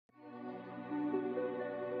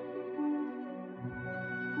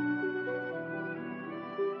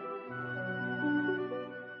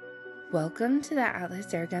Welcome to the Atlas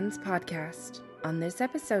Airguns podcast. On this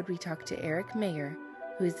episode, we talk to Eric Mayer,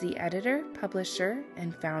 who is the editor, publisher,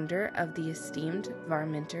 and founder of the esteemed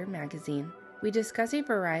Varminter magazine. We discuss a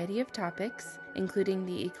variety of topics, including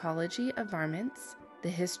the ecology of varmints, the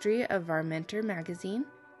history of Varminter magazine,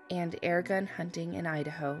 and airgun hunting in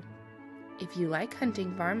Idaho. If you like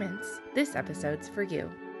hunting varmints, this episode's for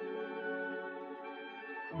you.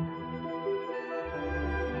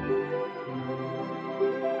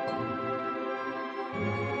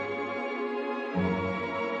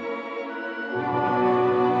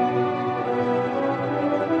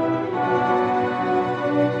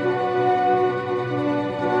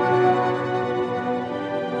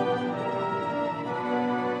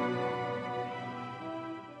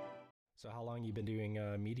 So how long you been doing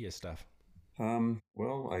media stuff?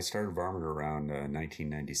 Well, I started Varmint around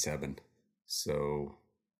 1997. So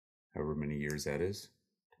however many years that is,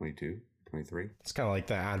 22, 23. It's kind of like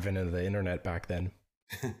the advent of the internet back then.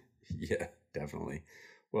 Yeah, definitely.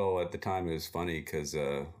 Well, at the time it was funny because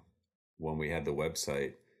when we had the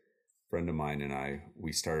website, a friend of mine and I,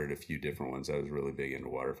 we started a few different ones. I was really big into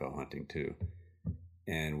waterfowl hunting too.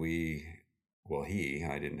 And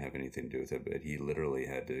I didn't have anything to do with it, but he literally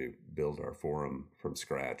had to build our forum from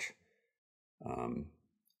scratch.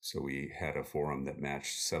 So we had a forum that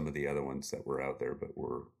matched some of the other ones that were out there, but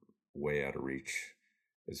were way out of reach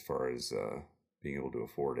as far as being able to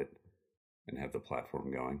afford it and have the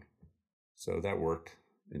platform going. So that worked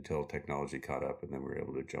until technology caught up, and then we were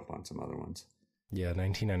able to jump on some other ones. Yeah,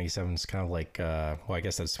 1997 is kind of like, I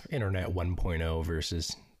guess that's Internet 1.0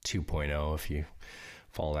 versus 2.0 if you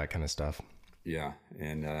follow that kind of stuff. Yeah,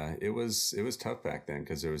 and it was tough back then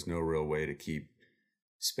because there was no real way to keep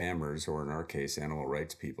spammers, or in our case, animal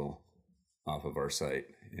rights people, off of our site.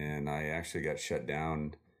 And I actually got shut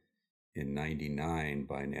down in 99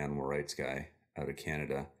 by an animal rights guy out of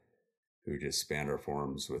Canada who just spammed our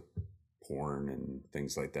forums with porn and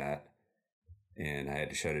things like that. And I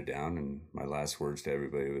had to shut it down. And my last words to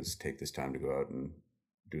everybody was, take this time to go out and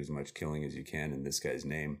do as much killing as you can in this guy's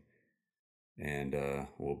name. And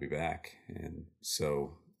we'll be back. And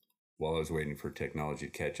so while I was waiting for technology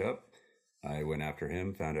to catch up, I went after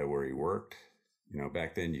him, found out where he worked. You know,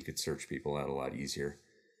 back then you could search people out a lot easier,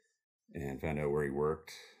 and found out where he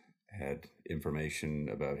worked, had information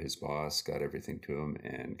about his boss, got everything to him,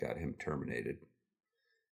 and got him terminated.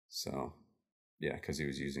 So, yeah, because he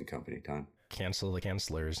was using company time. Cancel the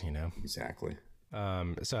cancelers, you know. Exactly.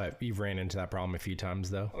 So you've ran into that problem a few times,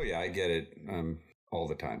 though? Oh, yeah, I get it all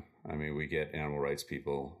the time. I mean, we get animal rights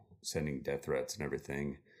people sending death threats and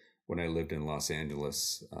everything. When I lived in Los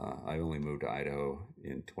Angeles, I only moved to Idaho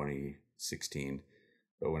in 2016.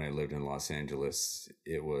 But when I lived in Los Angeles,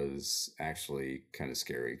 it was actually kind of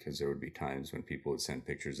scary because there would be times when people would send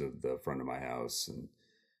pictures of the front of my house and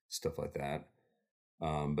stuff like that.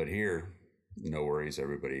 But here, no worries.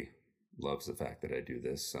 Everybody loves the fact that I do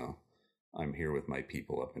this. So I'm here with my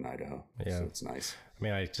people up in Idaho. Yeah. So it's nice. I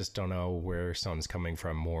mean, I just don't know where someone's coming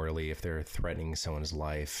from morally if they're threatening someone's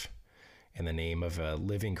life in the name of a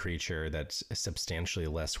living creature that's substantially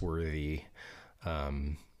less worthy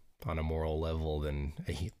on a moral level than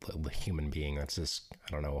a human being. That's just,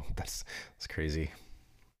 I don't know. That's crazy.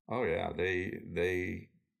 Oh yeah. They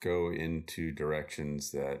go into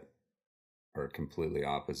directions that are completely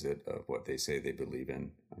opposite of what they say they believe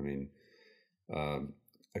in. I mean,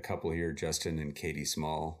 a couple here, Justin and Katie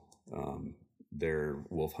Small, they're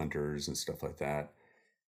wolf hunters and stuff like that.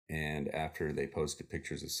 And after they posted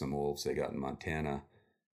pictures of some wolves they got in Montana,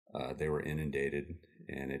 they were inundated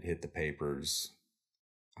and it hit the papers.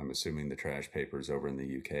 I'm assuming the trash papers over in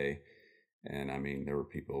the UK. And I mean, there were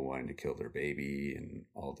people wanting to kill their baby and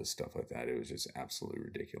all this stuff like that. It was just absolutely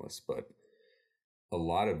ridiculous. But a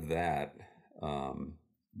lot of that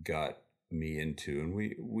got me into, and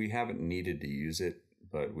we haven't needed to use it,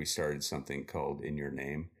 but we started something called In Your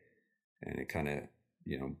Name. And it kind of,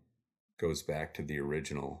 goes back to the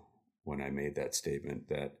original when I made that statement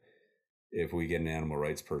that if we get an animal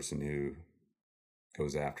rights person who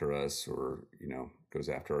goes after us or, goes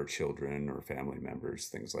after our children or family members,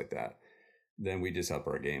 things like that, then we just up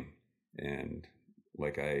our game. And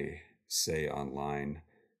like I say online,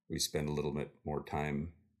 we spend a little bit more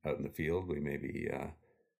time out in the field. We maybe,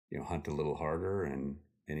 hunt a little harder, and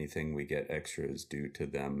anything we get extra is due to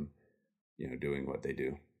them, doing what they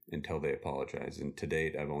do until they apologize. And to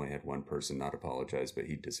date, I've only had one person not apologize, but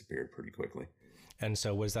he disappeared pretty quickly. And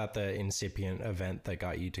so was that the incipient event that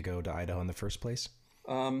got you to go to Idaho in the first place?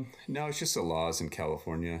 No, it's just the laws in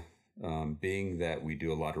California. Being that we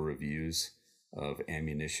do a lot of reviews of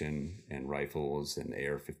ammunition and rifles and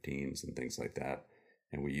AR-15s and things like that,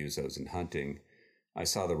 and we use those in hunting, I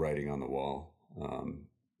saw the writing on the wall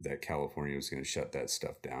that California was going to shut that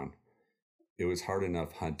stuff down. It was hard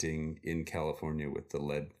enough hunting in California with the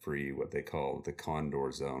lead-free, what they call the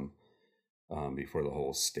condor zone, before the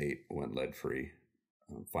whole state went lead-free.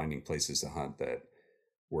 Finding places to hunt that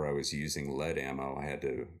where I was using lead ammo, I had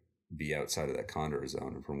to be outside of that condor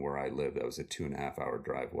zone. And from where I lived, that was a 2.5-hour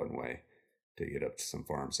drive one way to get up to some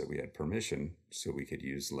farms that we had permission so we could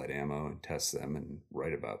use lead ammo and test them and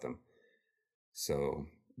write about them. So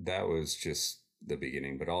that was just the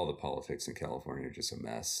beginning, but all the politics in California are just a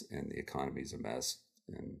mess, and the economy is a mess.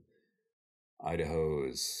 And Idaho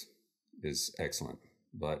is excellent,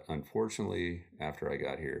 but unfortunately, after I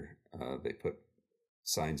got here, they put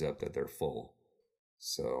signs up that they're full.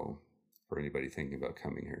 So for anybody thinking about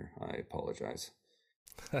coming here, I apologize.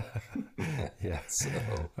 Yeah, so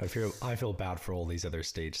I feel bad for all these other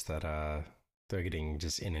states that they're getting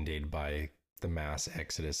just inundated by the mass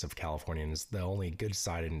exodus of Californians. The only good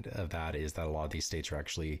side of that is that a lot of these states are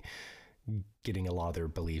actually getting a lot of their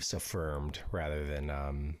beliefs affirmed rather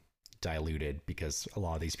than diluted, because a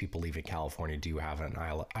lot of these people leaving California do have an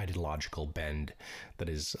ideological bend that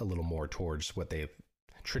is a little more towards what they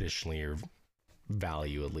traditionally or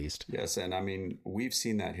value, at least. Yes, and I mean, we've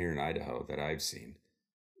seen that here in Idaho, that I've seen,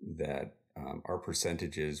 that our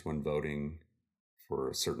percentages when voting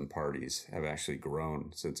for certain parties have actually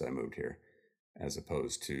grown since I moved here, as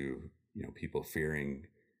opposed to, people fearing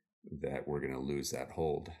that we're going to lose that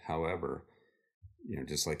hold. However,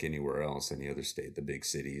 just like anywhere else, any other state, the big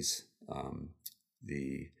cities,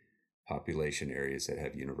 the population areas that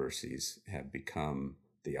have universities have become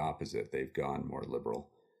the opposite. They've gone more liberal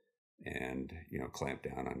and, clamp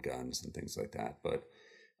down on guns and things like that. But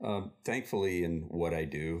thankfully, in what I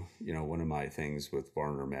do, one of my things with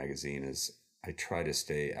Varminter Magazine is I try to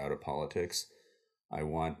stay out of politics.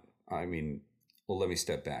 Well, let me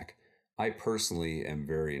step back. I personally am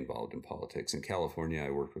very involved in politics. In California,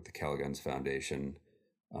 I worked with the Cal Guns Foundation,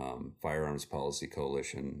 Firearms Policy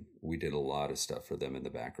Coalition. We did a lot of stuff for them in the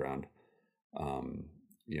background,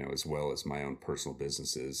 as well as my own personal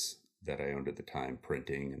businesses that I owned at the time,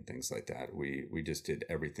 printing and things like that. We just did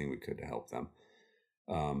everything we could to help them.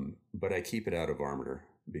 But I keep it out of Varminter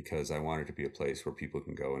because I want it to be a place where people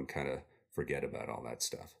can go and kind of forget about all that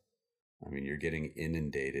stuff. I mean, you're getting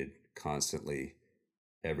inundated constantly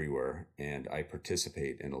everywhere, and I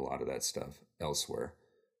participate in a lot of that stuff elsewhere.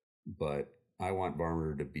 But I want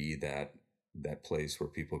Varminter to be that place where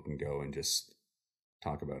people can go and just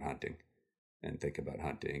talk about hunting and think about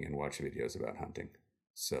hunting and watch videos about hunting.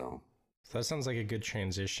 So that sounds like a good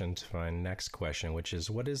transition to my next question, which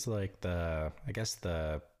is, what is like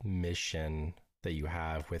the mission that you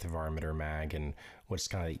have with Varminter Mag, and what's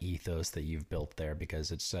kind of the ethos that you've built there?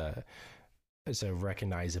 Because it's a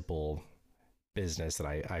recognizable business that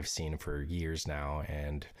I've seen for years now,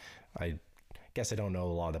 and I guess I don't know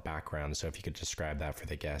a lot of the background, so if you could describe that for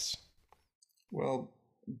the guests. Well,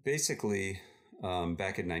 basically,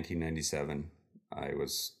 back in 1997, I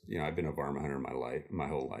was, I've been a varmint hunter my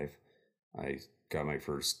whole life. I got my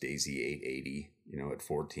first Daisy 880, at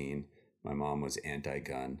 14. My mom was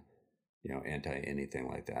anti-gun, anti-anything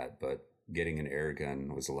like that. But getting an air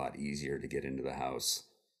gun was a lot easier to get into the house,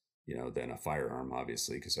 than a firearm,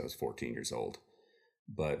 obviously, because I was 14 years old.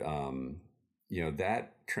 But,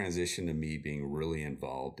 that transition to me being really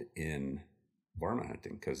involved in varmint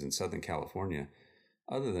hunting, because in Southern California,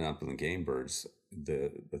 other than upland game birds,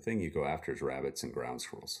 the thing you go after is rabbits and ground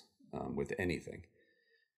squirrels, with anything.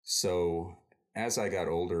 So as I got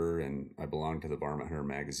older and I belonged to the Varmint Hunter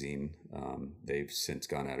Magazine, they've since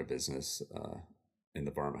gone out of business, in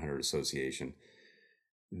the Varmint Hunter Association.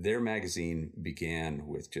 Their magazine began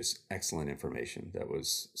with just excellent information that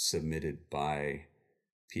was submitted by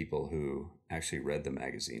people who actually read the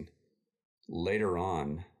magazine. Later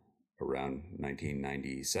on, around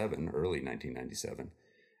 1997, early 1997,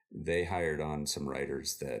 they hired on some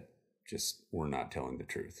writers that just were not telling the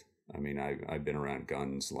truth. I mean, I've been around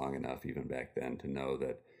guns long enough, even back then, to know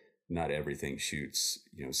that not everything shoots,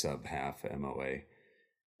 sub half MOA.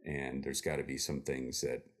 And there's got to be some things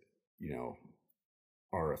that,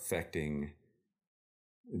 are affecting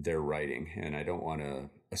their writing. And I don't want to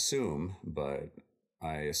assume, but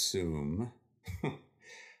I assume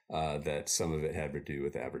that some of it had to do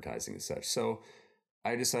with advertising and such. So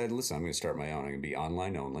I decided, listen, I'm going to start my own. I'm going to be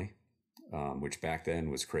online only, which back then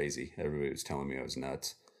was crazy. Everybody was telling me I was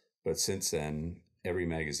nuts. But since then, every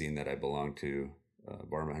magazine that I belong to,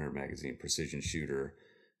 Varmint Hunter Magazine, Precision Shooter,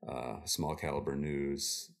 Small Caliber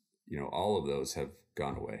News, all of those have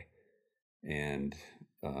gone away. And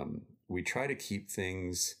we try to keep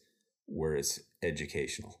things where it's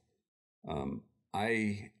educational.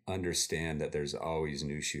 I understand that there's always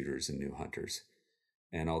new shooters and new hunters.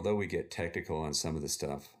 And although we get technical on some of the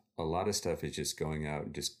stuff, a lot of stuff is just going out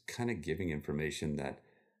and just kind of giving information that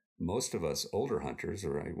most of us older hunters,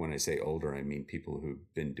 or when I say older, I mean people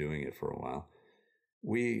who've been doing it for a while,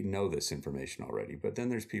 we know this information already. But then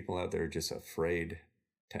there's people out there just afraid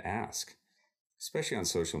to ask, especially on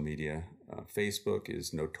social media. Facebook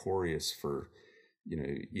is notorious for,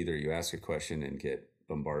 either you ask a question and get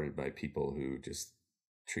bombarded by people who just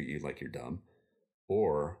treat you like you're dumb,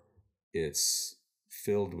 or it's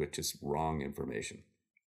filled with just wrong information.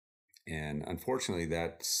 And unfortunately,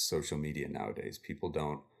 that's social media nowadays. People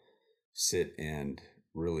don't sit and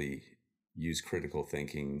really use critical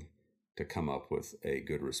thinking to come up with a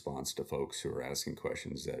good response to folks who are asking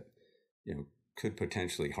questions that, could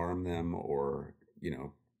potentially harm them, or,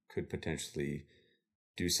 could potentially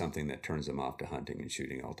do something that turns them off to hunting and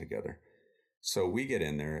shooting altogether. So we get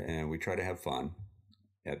in there and we try to have fun.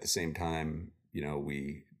 At the same time,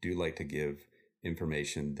 we do like to give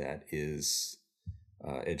information that is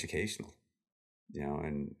educational,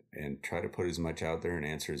 and try to put as much out there and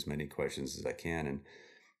answer as many questions as I can.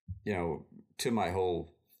 And, to my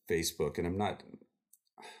whole Facebook, and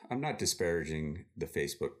I'm not disparaging the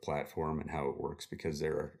Facebook platform and how it works, because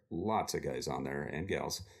there are lots of guys on there and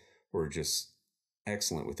gals who are just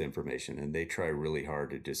excellent with information, and they try really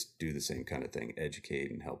hard to just do the same kind of thing,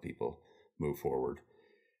 educate and help people move forward.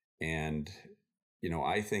 And,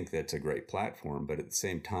 I think that's a great platform, but at the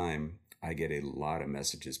same time, I get a lot of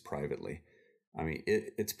messages privately. I mean,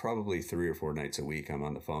 it's probably 3 or 4 nights a week I'm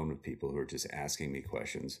on the phone with people who are just asking me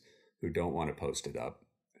questions, who don't want to post it up,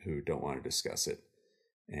 who don't want to discuss it,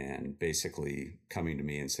 and basically coming to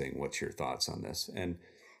me and saying, what's your thoughts on this? And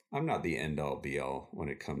I'm not the end all be all when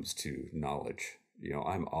it comes to knowledge.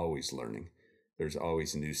 I'm always learning. There's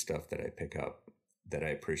always new stuff that I pick up that I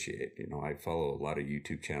appreciate. I follow a lot of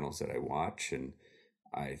YouTube channels that I watch, and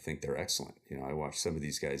I think they're excellent. I watch some of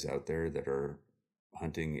these guys out there that are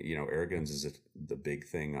hunting, air guns is the big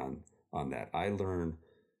thing on that. I learn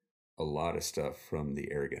a lot of stuff from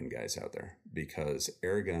the air gun guys out there, because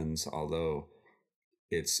air guns, although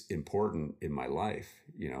it's important in my life,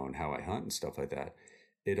 and how I hunt and stuff like that,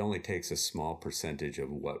 it only takes a small percentage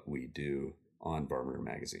of what we do on Varminter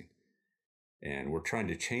Magazine. And we're trying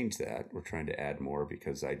to change that. We're trying to add more,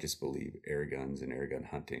 because I just believe air guns and air gun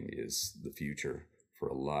hunting is the future for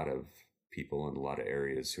a lot of people in a lot of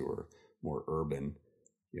areas who are more urban,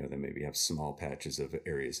 that maybe have small patches of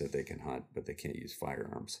areas that they can hunt, but they can't use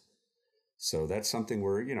firearms. So that's something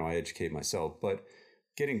where, I educate myself. But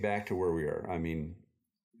getting back to where we are, I mean,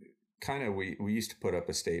 kind of, we used to put up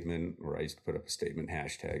a statement, or I used to put up a statement,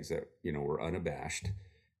 hashtags that, were unabashed.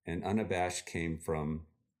 And unabashed came from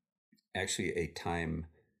actually a Time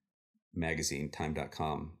magazine,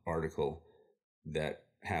 time.com article that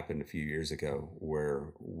happened a few years ago,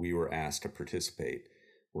 where we were asked to participate,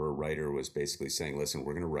 where a writer was basically saying, listen,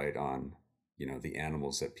 we're going to write on, the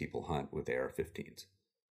animals that people hunt with AR-15s.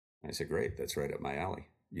 I said, great, that's right up my alley,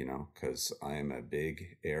 because I am a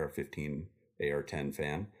big AR-15, AR-10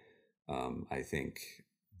 fan. I think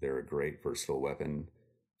they're a great versatile weapon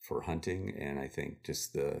for hunting. And I think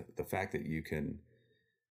just the fact that you can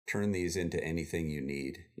turn these into anything you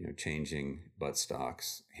need, changing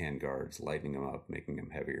buttstocks, handguards, lightening them up, making them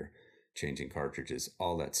heavier, changing cartridges,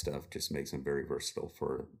 all that stuff just makes them very versatile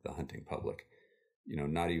for the hunting public.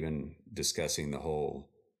 Not even discussing the whole,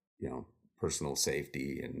 personal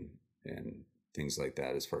safety and things like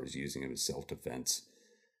that, as far as using them as self-defense.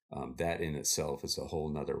 That in itself is a whole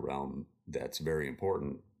nother realm that's very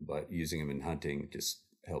important, but using them in hunting just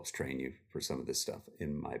helps train you for some of this stuff,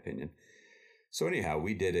 in my opinion. So anyhow,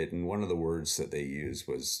 we did it. And one of the words that they used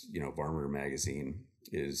was, Varminter Magazine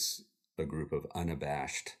is a group of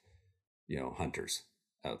unabashed, hunters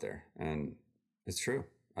out there. And it's true.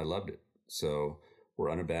 I loved it. So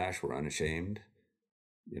we're unabashed, we're unashamed,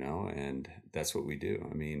 and that's what we do.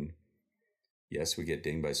 I mean, yes, we get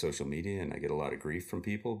dinged by social media and I get a lot of grief from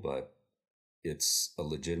people, but it's a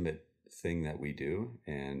legitimate thing that we do,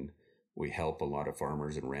 and we help a lot of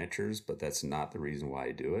farmers and ranchers, but that's not the reason why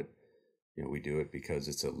I do it. We do it because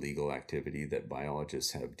it's a legal activity that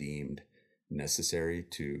biologists have deemed necessary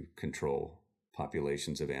to control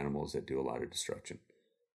populations of animals that do a lot of destruction.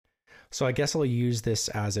 So I guess I'll use this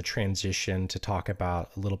as a transition to talk about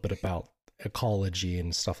a little bit about ecology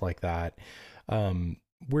and stuff like that.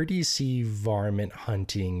 Where do you see varmint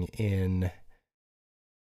hunting in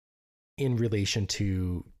relation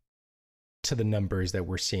to to the numbers that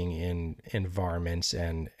we're seeing in environments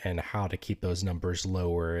and how to keep those numbers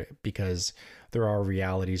lower, because there are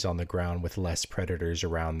realities on the ground with less predators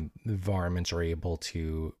around. Varmints are able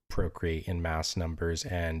to procreate in mass numbers,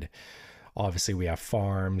 and obviously we have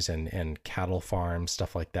farms and cattle farms,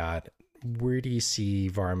 stuff like that. Where do you see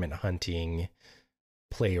varmint hunting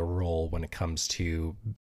play a role when it comes to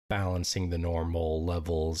balancing the normal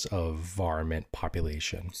levels of varmint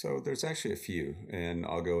population? So there's actually a few, and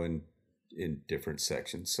I'll go in different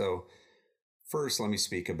sections. So first, let me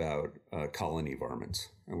speak about colony varmints,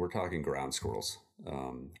 and we're talking ground squirrels,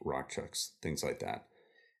 rock chucks, things like that.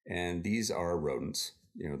 And these are rodents,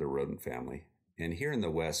 the rodent family. And here in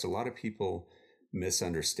the West, a lot of people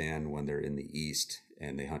misunderstand when they're in the East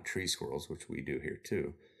and they hunt tree squirrels, which we do here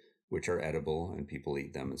too, which are edible and people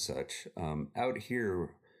eat them and such. Out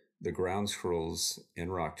here, the ground squirrels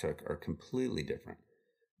and rock chuck are completely different.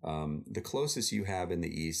 The closest you have in the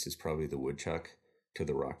East is probably the woodchuck to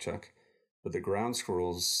the rock chuck, but the ground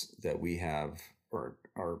squirrels that we have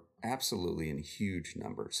are absolutely in huge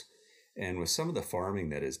numbers. And with some of the farming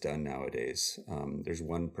that is done nowadays, there's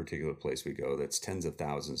one particular place we go that's tens of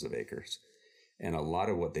thousands of acres. And a lot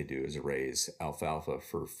of what they do is raise alfalfa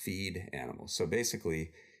for feed animals. So basically,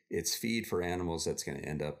 it's feed for animals that's going to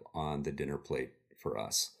end up on the dinner plate for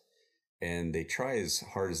us. And they try as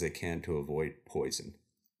hard as they can to avoid poison.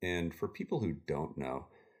 And for people who don't know,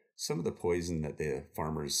 some of the poison that the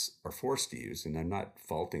farmers are forced to use, and I'm not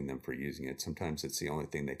faulting them for using it, sometimes it's the only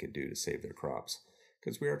thing they can do to save their crops,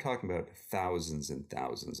 because we are talking about thousands and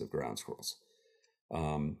thousands of ground squirrels.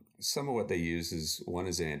 Some of what they use is, one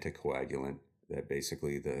is an anticoagulant that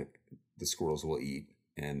basically the squirrels will eat,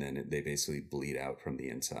 and then they basically bleed out from the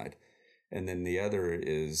inside. And then the other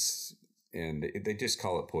is, and they just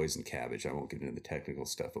call it poison cabbage. I won't get into the technical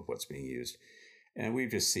stuff of what's being used. And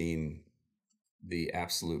we've just seen the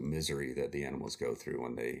absolute misery that the animals go through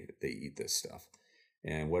when they eat this stuff.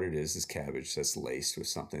 And what it is cabbage that's laced with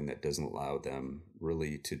something that doesn't allow them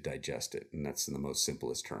really to digest it. And that's in the most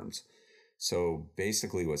simplest terms. So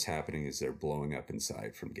basically what's happening is they're blowing up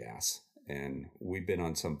inside from gas. And we've been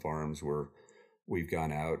on some farms where we've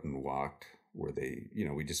gone out and walked where they,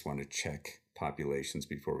 we just want to check populations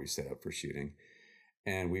before we set up for shooting.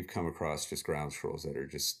 And we've come across just ground squirrels that are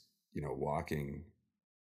just, walking,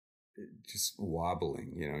 just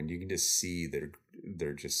wobbling, and you can just see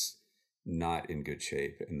they're just not in good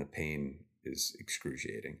shape, and the pain is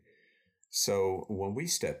excruciating. So when we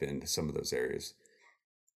step into some of those areas,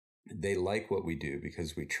 they like what we do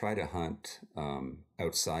because we try to hunt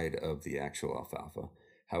outside of the actual alfalfa.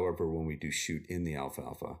 However, when we do shoot in the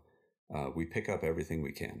alfalfa, we pick up everything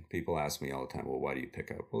we can. People ask me all the time, well, why do you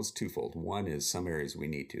pick up? Well, it's twofold. One is some areas we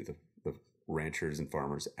need to. The ranchers and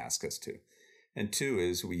farmers ask us to. And two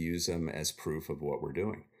is we use them as proof of what we're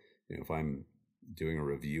doing. If I'm doing a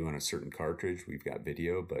review on a certain cartridge, we've got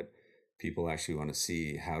video, but people actually want to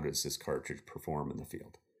see how does this cartridge perform in the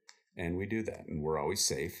field. And we do that, and we're always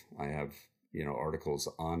safe. I have, articles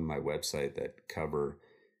on my website that cover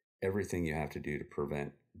everything you have to do to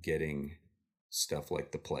prevent getting stuff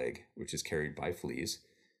like the plague, which is carried by fleas,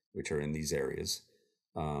 which are in these areas,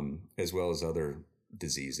 as well as other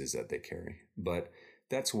diseases that they carry. But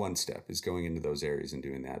that's one step, is going into those areas and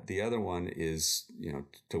doing that. The other one is,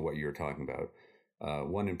 to what you're talking about.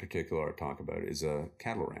 One in particular I'll talk about is a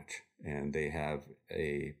cattle ranch, and they have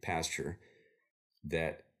a pasture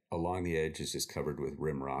that along the edge is just covered with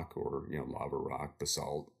rim rock or, lava rock,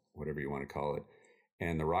 basalt, whatever you want to call it.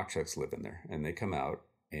 And the rock chucks live in there, and they come out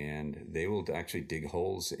and they will actually dig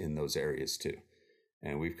holes in those areas too.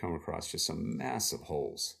 And we've come across just some massive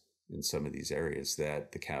holes in some of these areas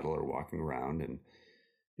that the cattle are walking around, and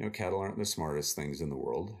cattle aren't the smartest things in the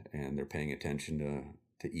world, and they're paying attention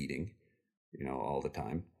to eating, all the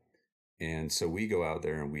time. And so we go out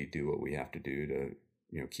there and we do what we have to do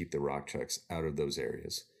to, keep the rock chucks out of those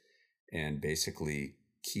areas and basically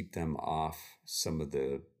keep them off some of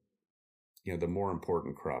the, the more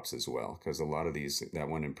important crops as well. Because a lot of these, that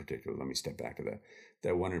one in particular, let me step back to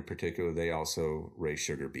that one in particular, they also raise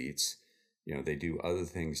sugar beets. They do other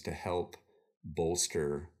things to help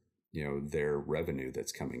bolster, their revenue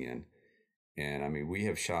that's coming in. And I mean, we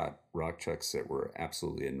have shot rock chucks that were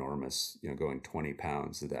absolutely enormous, going 20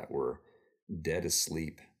 pounds, that were dead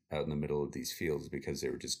asleep out in the middle of these fields because they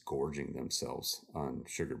were just gorging themselves on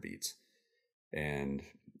sugar beets. And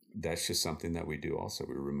that's just something that we do also.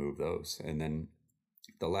 We remove those. And then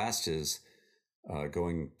the last is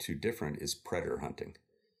going to different is predator hunting.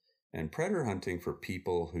 And predator hunting, for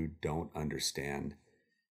people who don't understand,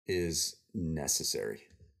 is necessary.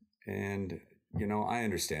 And, I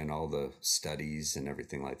understand all the studies and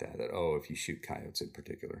everything like that, if you shoot coyotes in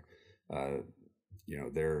particular, uh,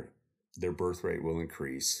 their birth rate will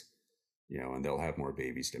increase, and they'll have more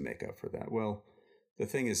babies to make up for that. Well, the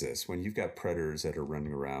thing is this: when you've got predators that are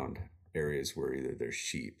running around areas where either there's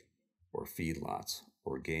sheep or feedlots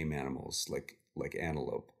or game animals like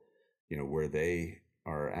antelope, where they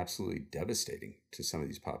are absolutely devastating to some of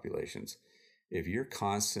these populations. If you're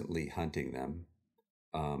constantly hunting them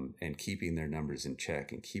and keeping their numbers in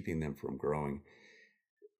check and keeping them from growing,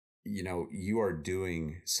 you are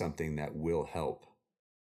doing something that will help,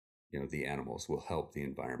 the animals, will help the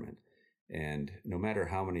environment. And no matter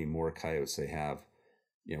how many more coyotes they have,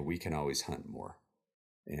 we can always hunt more.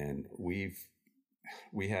 And we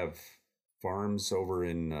have farms over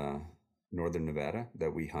in northern Nevada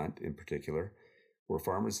that we hunt in particular, where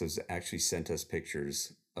farmers have actually sent us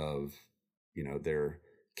pictures of, their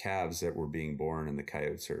calves that were being born, and the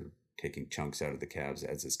coyotes are taking chunks out of the calves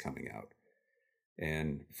as it's coming out.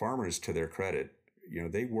 And farmers, to their credit,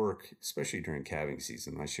 they work, especially during calving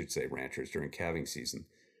season. I should say ranchers during calving season,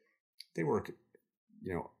 they work,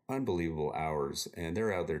 unbelievable hours, and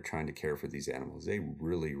they're out there trying to care for these animals. They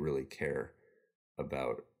really, really care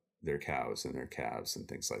about their cows and their calves and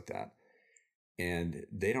things like that. And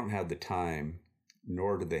they don't have the time,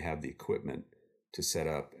 nor do they have the equipment to set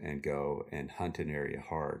up and go and hunt an area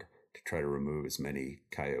hard to try to remove as many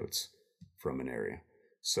coyotes from an area.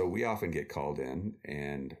 So we often get called in,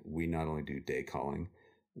 and we not only do day calling,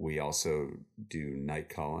 we also do night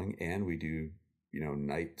calling, and we do,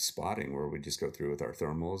 night spotting, where we just go through with our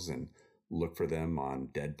thermals and look for them on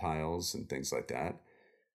dead piles and things like that,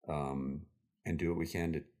 and do what we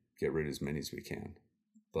can to get rid of as many as we can.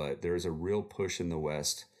 But there's a real push in the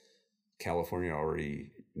West. California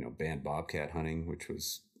already, banned bobcat hunting, which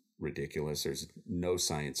was ridiculous. There's no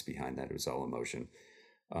science behind that. It was all emotion.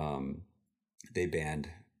 They banned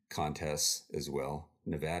contests as well.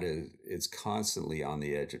 Nevada is constantly on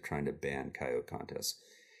the edge of trying to ban coyote contests.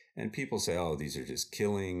 And people say, oh, these are just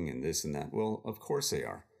killing and this and that. Well, of course they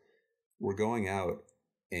are. We're going out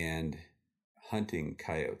and hunting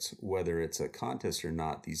coyotes. Whether it's a contest or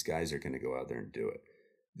not, these guys are going to go out there and do it.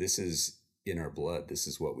 This is in our blood. This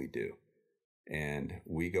is what we do. And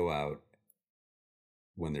we go out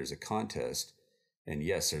when there's a contest, and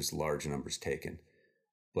yes, there's large numbers taken.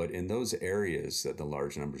 But in those areas that the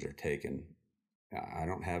large numbers are taken, I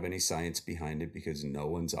don't have any science behind it, because no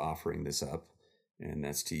one's offering this up. And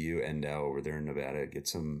that's to you, NDOW over there in Nevada. Get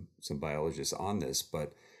some biologists on this.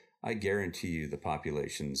 But I guarantee you the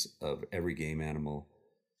populations of every game animal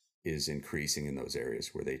is increasing in those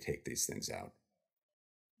areas where they take these things out.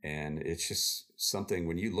 And it's just something,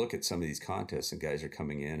 when you look at some of these contests and guys are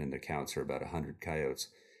coming in and the counts are about 100 coyotes,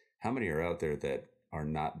 how many are out there that are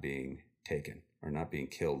not being taken, are not being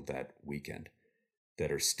killed that weekend,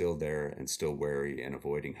 that are still there and still wary and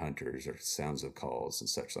avoiding hunters or sounds of calls and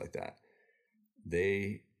such like that?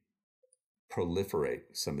 They proliferate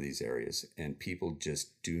some of these areas, and people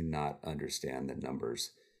just do not understand the numbers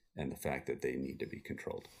and the fact that they need to be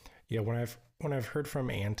controlled. Yeah, when I've heard from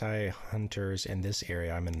anti-hunters in this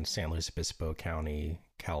area, I'm in San Luis Obispo County,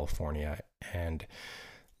 California, and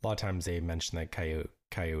a lot of times they mention that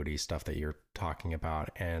coyote stuff that you're talking about.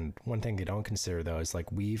 And one thing they don't consider, though, is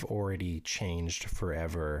like, we've already changed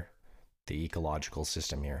forever the ecological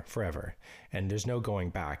system here, forever. And there's no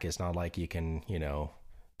going back. It's not like you can,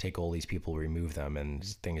 take all these people, remove them, and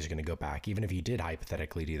things are going to go back. Even if you did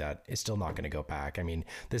hypothetically do that, it's still not going to go back. I mean,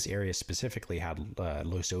 this area specifically had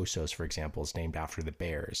Los Osos, for example, is named after the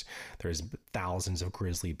bears. There's thousands of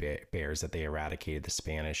grizzly bears that they eradicated, the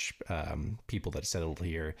Spanish people that settled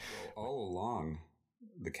here. Well, all along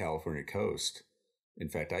the California coast. In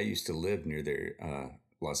fact, I used to live near the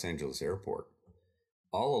Los Angeles airport.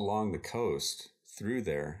 All along the coast through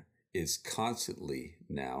there is constantly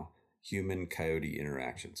now human coyote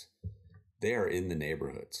interactions. They are in the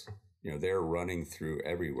neighborhoods. They're running through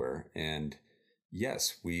everywhere. And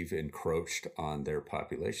yes, we've encroached on their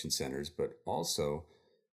population centers, but also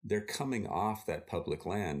they're coming off that public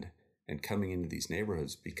land and coming into these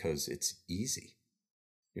neighborhoods because it's easy.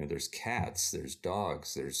 There's cats, there's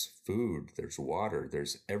dogs, there's food, there's water,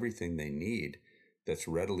 there's everything they need that's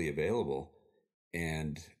readily available.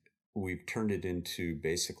 And we've turned it into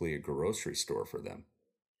basically a grocery store for them.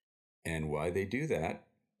 And why they do that,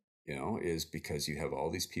 is because you have all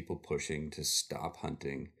these people pushing to stop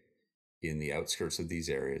hunting in the outskirts of these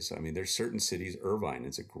areas. I mean, there's certain cities. Irvine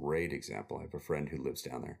is a great example. I have a friend who lives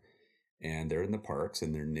down there, and they're in the parks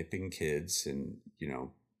and they're nipping kids and,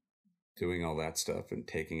 doing all that stuff and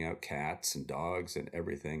taking out cats and dogs and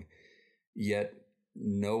everything. Yet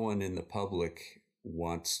no one in the public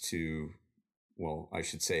wants to, well, I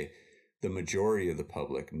should say the majority of the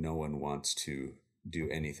public, no one wants to do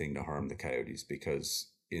anything to harm the coyotes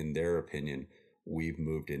because, in their opinion, we've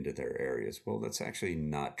moved into their areas. Well, that's actually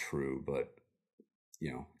not true, but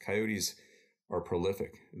coyotes are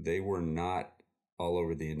prolific. They were not all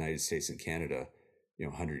over the United States and Canada,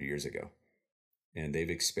 100 years ago. And they've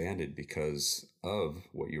expanded because of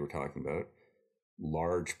what you were talking about,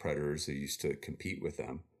 large predators who used to compete with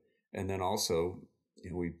them. And then also,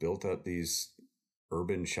 we built up these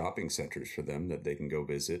urban shopping centers for them that they can go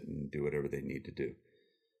visit and do whatever they need to do.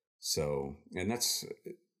 So, and that's,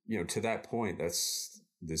 to that point, that's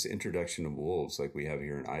this introduction of wolves like we have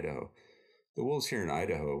here in Idaho. The wolves here in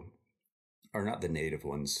Idaho are not the native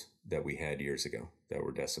ones that we had years ago that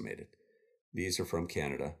were decimated. These are from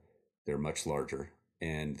Canada. They're much larger,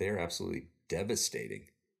 and they're absolutely devastating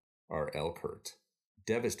our elk herds.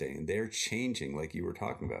 Devastating. They're changing, like you were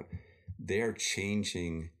talking about. They're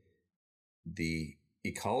changing the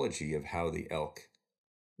ecology of how the elk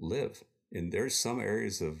live. And there's some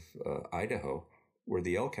areas of Idaho where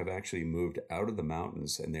the elk have actually moved out of the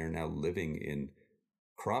mountains, and they're now living in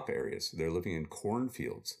crop areas. They're living in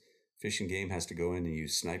cornfields. Fish and Game has to go in and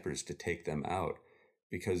use snipers to take them out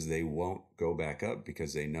because they won't go back up,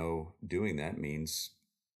 because they know doing that means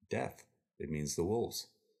death. It means the wolves.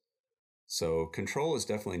 So control is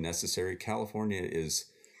definitely necessary. California is,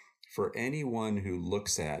 for anyone who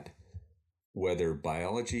looks at whether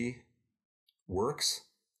biology works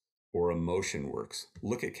or emotion works,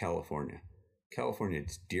 look at California.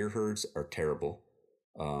 California's deer herds are terrible.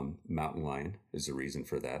 Mountain lion is the reason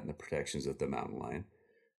for that, and the protections of the mountain lion.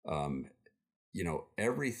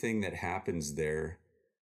 Everything that happens there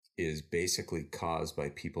is basically caused by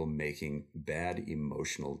people making bad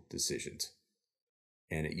emotional decisions.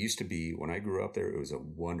 And it used to be, when I grew up there, it was a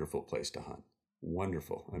wonderful place to hunt.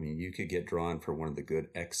 Wonderful. I mean, you could get drawn for one of the good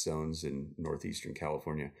X zones in northeastern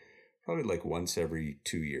California, probably like once every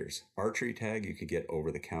 2 years. Archery tag, you could get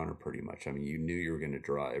over the counter pretty much. I mean, you knew you were going to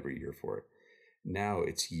draw every year for it. Now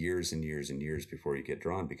it's years and years and years before you get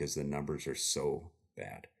drawn because the numbers are so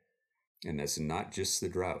bad. And that's not just the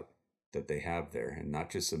drought that they have there, and not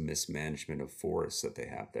just a mismanagement of forests that they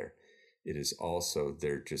have there. It is also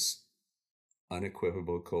their just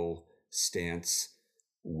unequivocal stance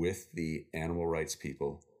with the animal rights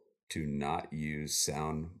people to not use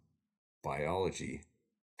sound biology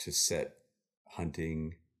to set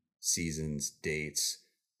hunting seasons, dates,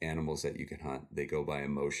 animals that you can hunt. They go by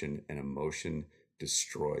emotion, and emotion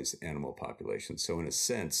destroys animal populations. So in a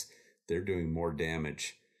sense, they're doing more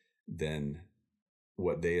damage than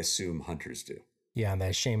what they assume hunters do. Yeah, and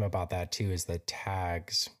the shame about that too is that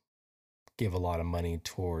tags give a lot of money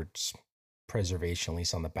towards preservation, at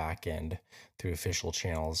least on the back end, through official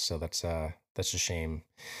channels. So that's a shame.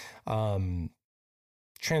 Transitioning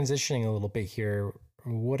a little bit here,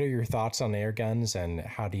 what are your thoughts on air guns, and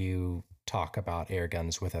how do you talk about air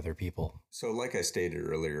guns with other people? So like I stated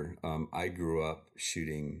earlier, I grew up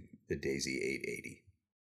shooting the Daisy 880.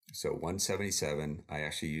 So 177, I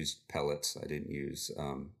actually used pellets. I didn't use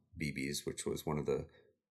BBs, which was one of the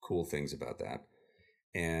cool things about that.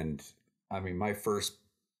 And I mean, my first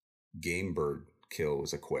game bird kill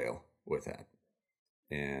was a quail with that.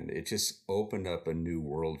 And it just opened up a new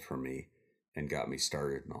world for me and got me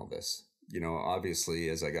started in all this. Obviously,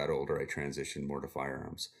 as I got older, I transitioned more to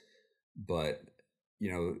firearms. But,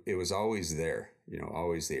 it was always there,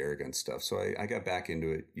 always the air gun stuff. So I got back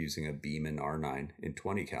into it using a Beeman R9 in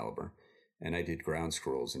 20 caliber. And I did ground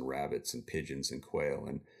squirrels and rabbits and pigeons and quail.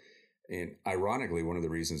 And ironically, one of the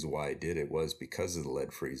reasons why I did it was because of the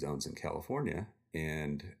lead-free zones in California,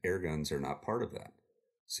 and air guns are not part of that.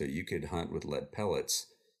 So you could hunt with lead pellets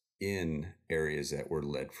in areas that were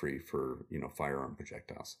lead-free for, firearm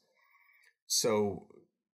projectiles. So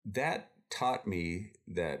that taught me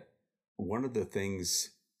that one of the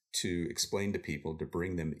things to explain to people, to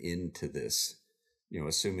bring them into this,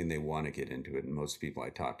 assuming they want to get into it, and most people I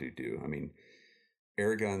talk to do. I mean,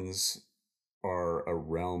 air guns are a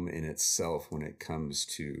realm in itself when it comes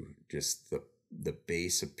to just the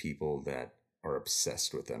base of people that are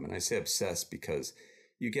obsessed with them. And I say obsessed because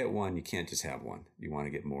you get one, you can't just have one. You want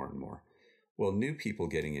to get more and more. Well, new people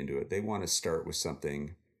getting into it, they want to start with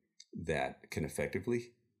something that can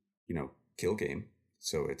effectively, kill game.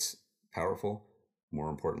 So it's powerful. More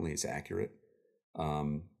importantly, it's accurate.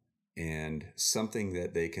 And something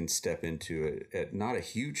that they can step into at not a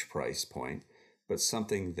huge price point, but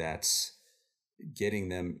something that's getting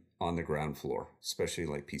them on the ground floor, especially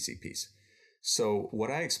like PCPs. So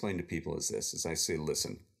what I explain to people is this, is I say,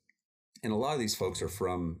 listen, and a lot of these folks are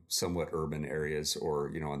from somewhat urban areas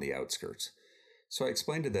or, on the outskirts. So I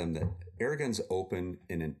explained to them that air guns open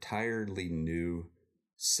an entirely new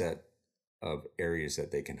set of areas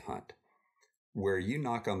that they can hunt. where you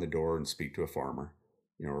knock on the door and speak to a farmer,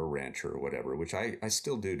 or a rancher or whatever, which I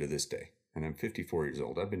still do to this day. And I'm 54 years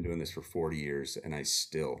old. I've been doing this for 40 years and I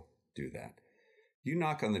still do that. You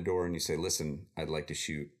knock on the door and you say, listen, I'd like to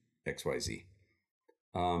shoot XYZ.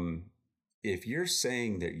 If you're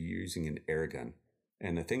saying that you're using an air gun,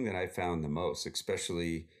 and the thing that I found the most,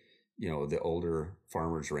 especially, the older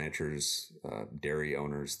farmers, ranchers, dairy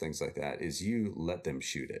owners, things like that, is you let them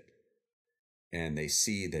shoot it and they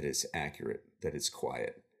see that it's accurate, that it's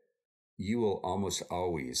quiet. You will almost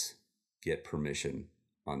always get permission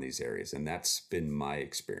on these areas. And that's been my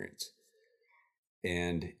experience.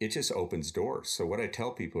 And it just opens doors. So what I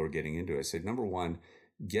tell people who are getting into it, I say, number one,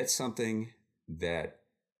 get something that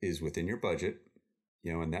is within your budget,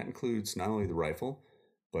 and that includes not only the rifle,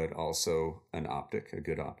 but also an optic, a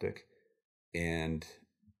good optic, and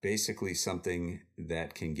basically something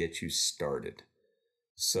that can get you started.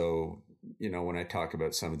 So, when I talk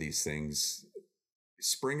about some of these things,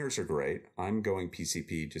 Springers are great. I'm going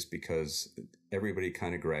PCP just because everybody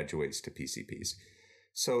kind of graduates to PCPs.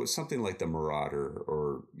 So something like the Marauder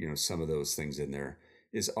or, some of those things in there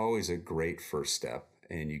is always a great first step,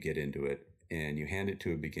 and you get into it and you hand it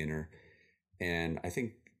to a beginner. And I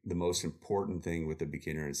think the most important thing with the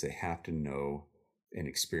beginner is they have to know and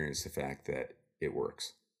experience the fact that it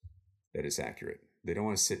works, that it's accurate. They don't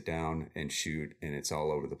want to sit down and shoot and it's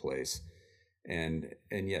all over the place. And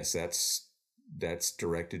yes, that's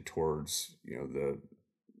directed towards, the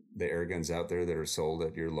air guns out there that are sold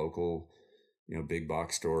at your local, big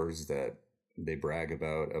box stores that they brag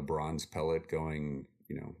about a bronze pellet going,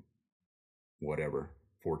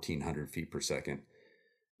 1,400 feet per second.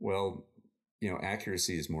 Well,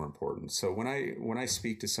 accuracy is more important. So when I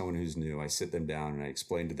speak to someone who's new, I sit them down and I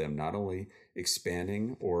explain to them not only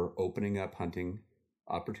expanding or opening up hunting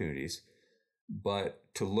opportunities, but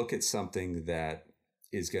to look at something that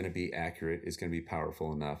is going to be accurate, is going to be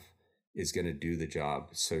powerful enough, is going to do the job.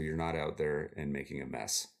 So you're not out there and making a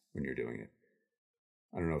mess when you're doing it.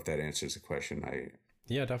 I don't know if that answers the question.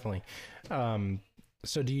 Yeah, definitely.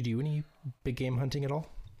 So do you do any big game hunting at all?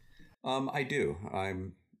 I do.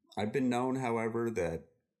 I've been known, however, that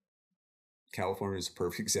California is a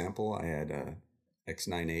perfect example. I had a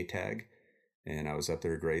X9A tag and I was up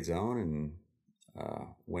there at Grade Zone and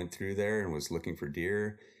went through there and was looking for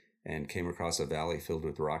deer and came across a valley filled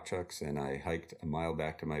with rock chucks. And I hiked a mile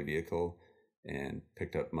back to my vehicle and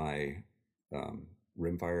picked up my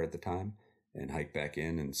rimfire at the time and hiked back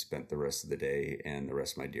in and spent the rest of the day and the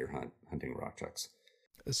rest of my deer hunting rock chucks.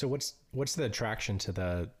 So what's the attraction to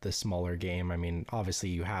the smaller game? I mean, obviously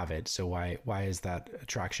you have it. So why has that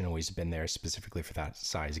attraction always been there specifically for that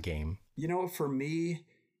size game? For me,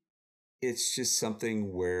 it's just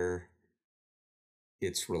something where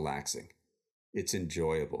it's relaxing. It's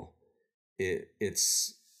enjoyable.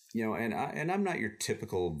 It's and I'm not your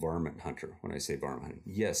typical varmint hunter when I say varmint hunting.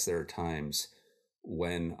 Yes, there are times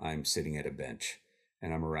when I'm sitting at a bench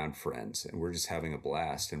and I'm around friends and we're just having a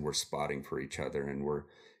blast and we're spotting for each other and we're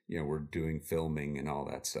doing filming and all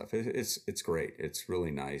that stuff. It's great. It's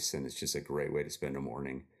really nice. And it's just a great way to spend a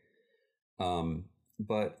morning.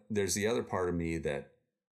 But there's the other part of me that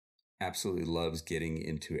absolutely loves getting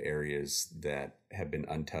into areas that have been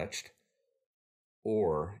untouched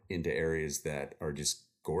or into areas that are just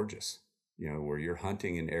gorgeous, where you're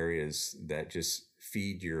hunting in areas that just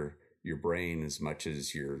feed your brain as much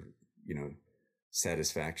as your,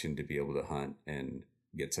 satisfaction to be able to hunt and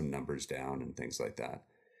get some numbers down and things like that.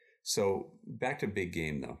 So back to big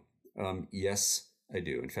game though. Yes, I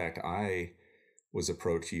do. In fact, I was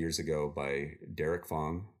approached years ago by Derek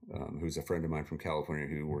Fong, who's a friend of mine from California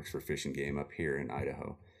who works for Fish and Game up here in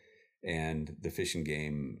Idaho, and the Fish and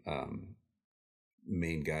Game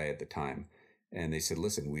main guy at the time. And they said,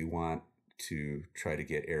 listen, we want to try to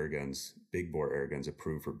get air guns, big bore air guns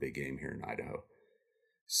approved for big game here in Idaho.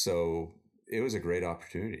 So it was a great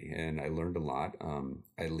opportunity and I learned a lot.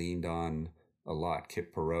 I leaned on a lot.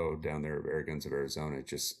 Kip Perot down there of Air Guns of Arizona,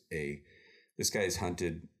 this guy's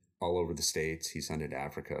hunted all over the States. He's hunted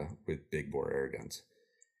Africa with big bore air guns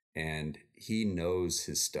and he knows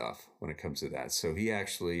his stuff when it comes to that. So he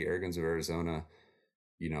actually, Air Guns of Arizona,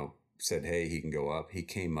 said, hey, he can go up. He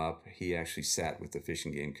came up. He actually sat with the Fish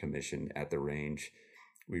and Game Commission at the range.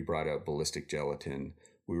 We brought out ballistic gelatin.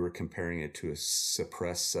 We were comparing it to a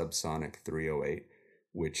suppressed subsonic 308,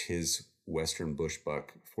 which his Western Bushbuck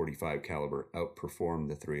 45 caliber outperformed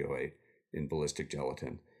the 308 in ballistic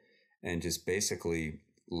gelatin, and just basically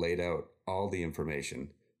laid out all the information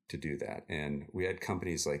to do that. And we had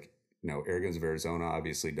companies like, Air Guns of Arizona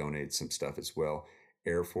obviously donated some stuff as well.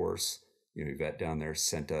 Air Force, Yvette down there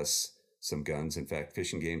sent us some guns. In fact,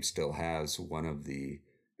 Fish and Game still has one of the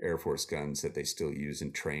Air Force guns that they still use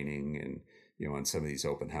in training and, on some of these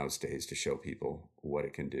open house days to show people what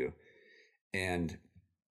it can do. And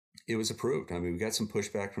it was approved. I mean, we got some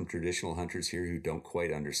pushback from traditional hunters here who don't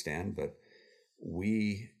quite understand, but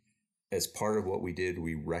we, as part of what we did,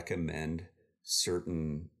 we recommend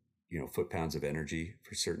certain, foot-pounds of energy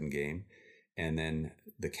for certain game. And then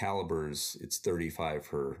the calibers, it's 35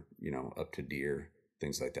 for, up to deer,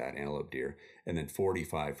 things like that, antelope, deer, and then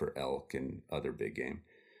 45 for elk and other big game.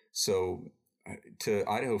 So to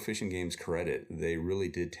Idaho Fish and Game's credit, they really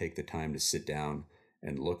did take the time to sit down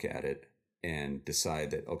and look at it and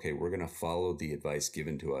decide that, okay, we're going to follow the advice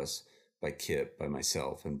given to us by Kip, by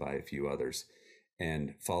myself, and by a few others,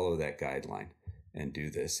 and follow that guideline and do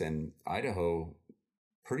this. And Idaho,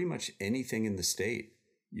 pretty much anything in the state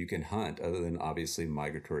you can hunt, other than obviously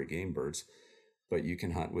migratory game birds, but you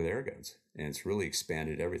can hunt with air guns. And it's really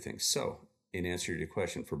expanded everything. So in answer to your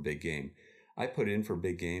question for big game, I put in for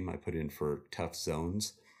big game, I put in for tough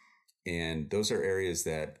zones. And those are areas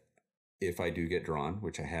that if I do get drawn,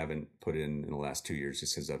 which I haven't put in the last 2 years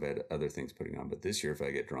just because I've had other things putting on, but this year if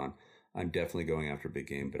I get drawn, I'm definitely going after big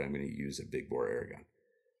game, but I'm going to use a big bore air gun.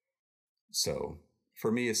 So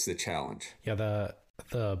for me, it's the challenge. Yeah, the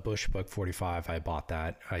Bushbuck 45, I bought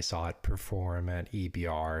that. I saw it perform at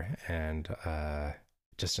EBR, and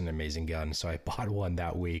just an amazing gun. So I bought one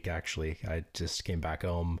that week, actually. I just came back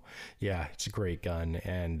home. Yeah, it's a great gun.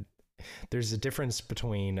 And there's a difference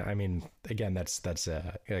between, I mean, again, that's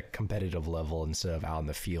a competitive level instead of out in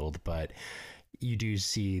the field, but you do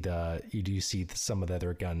see some of the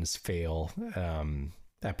other guns fail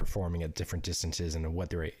at performing at different distances and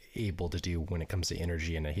what they're able to do when it comes to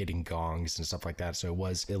energy and hitting gongs and stuff like that. So it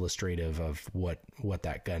was illustrative of what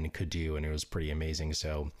that gun could do, and it was pretty amazing.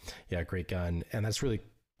 So yeah, great gun. And that's really,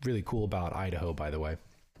 really cool about Idaho, by the way.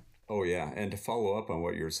 Oh yeah. And to follow up on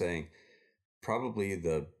what you were saying, probably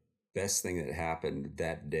the best thing that happened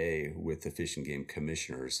that day with the Fish and Game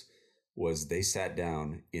commissioners was they sat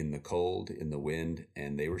down in the cold, in the wind,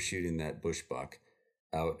 and they were shooting that bushbuck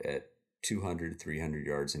out at 200, 300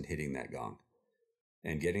 yards and hitting that gong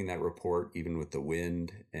and getting that report, even with the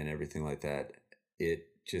wind and everything like that. It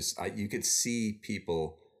just, you could see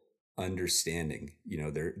people understanding,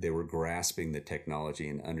 they were grasping the technology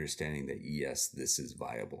and understanding that, yes, this is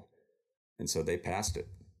viable. And so they passed it,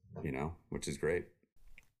 which is great.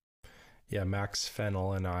 Yeah, Max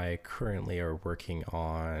Fennell and I currently are working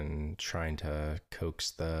on trying to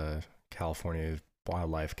coax the California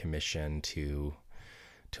Wildlife Commission to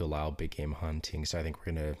allow big game hunting. So I think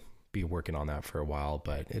we're going to be working on that for a while,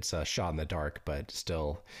 but it's a shot in the dark, but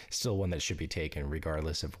still one that should be taken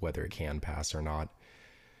regardless of whether it can pass or not.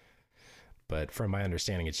 But from my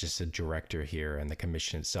understanding, it's just a director here and the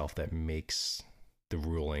commission itself that makes the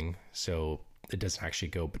ruling. So it doesn't actually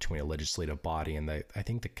go between a legislative body, and I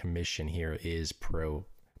think the commission here is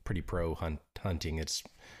pretty pro hunting. It's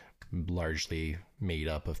largely made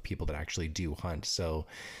up of people that actually do hunt. So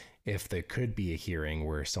if there could be a hearing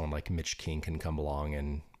where someone like Mitch King can come along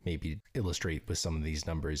and maybe illustrate with some of these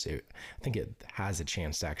numbers, I think it has a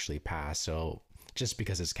chance to actually pass. So just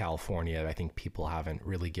because it's California, I think people haven't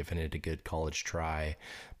really given it a good college try,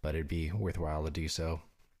 but it'd be worthwhile to do so.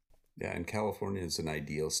 Yeah, and California is an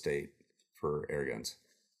ideal state for air guns.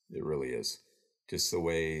 It really is. Just the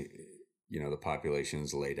way, the population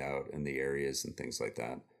is laid out and the areas and things like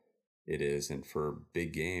that. It is. And for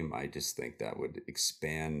big game, I just think that would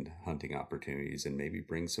expand hunting opportunities and maybe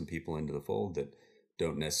bring some people into the fold that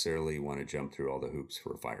don't necessarily want to jump through all the hoops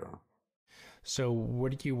for a firearm. So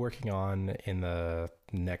what are you working on in the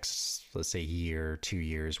next, let's say, year, 2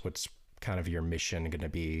 years? What's kind of your mission going to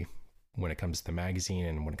be when it comes to the magazine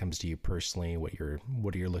and when it comes to you personally? What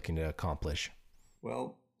are you looking to accomplish?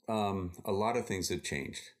 Well, a lot of things have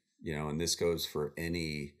changed, and this goes for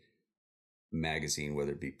any magazine,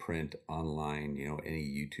 whether it be print, online, any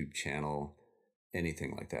YouTube channel,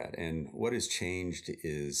 anything like that. And what has changed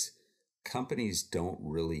is companies don't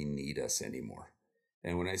really need us anymore.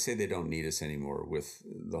 And when I say they don't need us anymore, with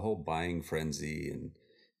the whole buying frenzy and,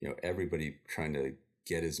 everybody trying to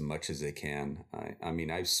get as much as they can. I mean,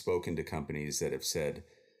 I've spoken to companies that have said,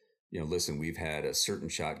 listen, we've had a certain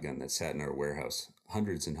shotgun that sat in our warehouse,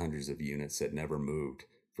 hundreds and hundreds of units that never moved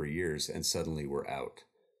for years, and suddenly we're out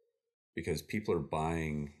because people are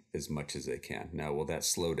buying as much as they can. Now, will that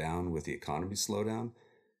slow down with the economy slow down?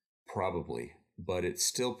 Probably, but it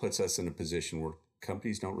still puts us in a position where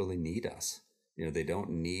companies don't really need us. They don't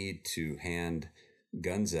need to hand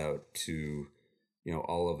guns out to,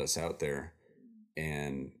 all of us out there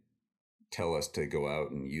and tell us to go out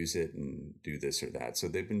and use it and do this or that. So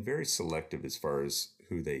they've been very selective as far as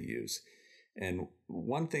who they use. And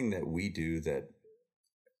one thing that we do that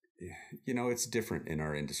it's different in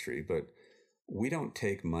our industry, but we don't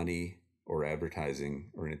take money or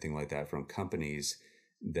advertising or anything like that from companies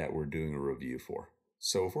that we're doing a review for.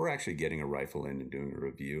 So if we're actually getting a rifle in and doing a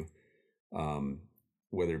review,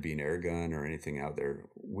 whether it be an air gun or anything out there,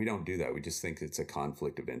 we don't do that. We just think it's a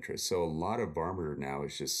conflict of interest. So a lot of Varminter now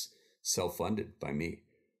is just self-funded by me,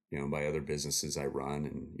 by other businesses I run,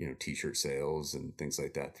 and, t-shirt sales and things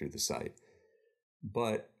like that through the site.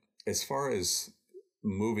 But as far as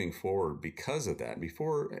moving forward because of that,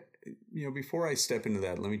 before I step into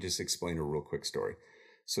that, let me just explain a real quick story.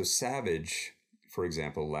 So Savage, for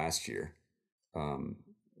example, last year,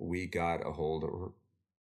 we got a hold of,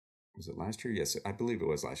 was it last year? Yes, I believe it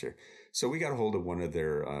was last year. So we got a hold of one of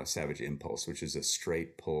their Savage Impulse, which is a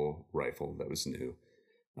straight pull rifle that was new,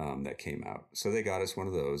 that came out. So they got us one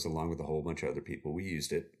of those along with a whole bunch of other people. We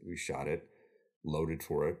used it, we shot it, loaded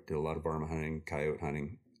for it, did a lot of varmint hunting, coyote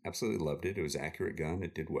hunting. Absolutely loved it. It was an accurate gun.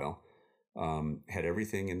 It did well. Had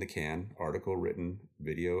everything in the can, article written,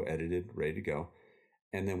 video edited, ready to go.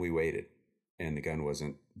 And then we waited, and the gun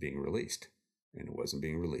wasn't being released.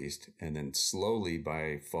 And then slowly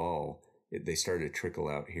by fall, they started to trickle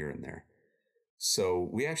out here and there. So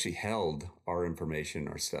we actually held our information,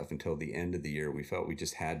 our stuff, until the end of the year. We felt we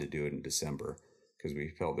just had to do it in December because we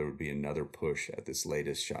felt there would be another push at this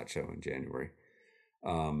latest SHOT Show in January.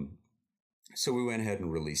 So we went ahead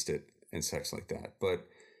and released it and such like that. But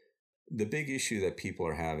the big issue that people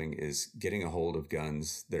are having is getting a hold of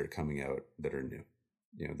guns that are coming out that are new.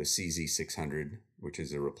 The CZ600, which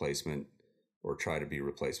is a replacement or try to be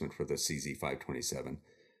replacement for the CZ527,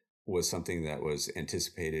 was something that was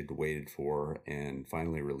anticipated, waited for, and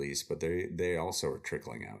finally released. But they also are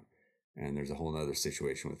trickling out. And there's a whole other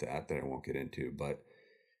situation with that I won't get into. But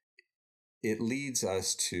it leads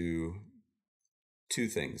us to two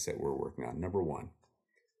things that we're working on. Number one,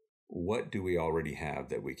 what do we already have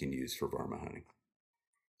that we can use for varmint hunting?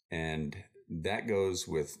 And that goes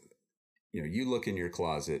with, you look in your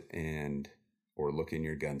closet or look in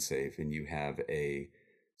your gun safe and you have a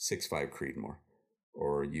 6.5 Creedmoor,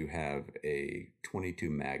 or you have a 22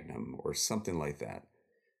 Magnum or something like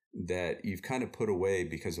that you've kind of put away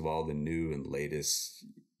because of all the new and latest,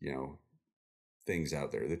 things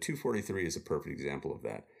out there. The 243 is a perfect example of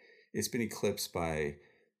that. It's been eclipsed by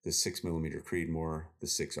the 6mm Creedmoor, the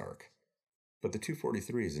 6 ARC. But the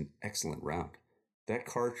 243 is an excellent round. That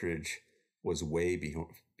cartridge was way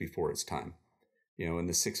before its time. In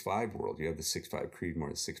the 6.5 world, you have the 6.5 Creedmoor,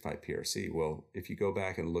 the 6.5 PRC. Well, if you go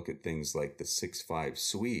back and look at things like the 6.5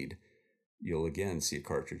 Swede, you'll again see a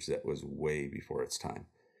cartridge that was way before its time.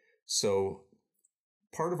 So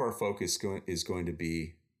part of our focus is going to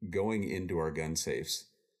be going into our gun safes,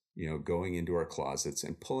 going into our closets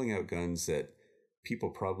and pulling out guns that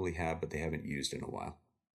people probably have, but they haven't used in a while.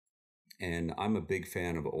 And I'm a big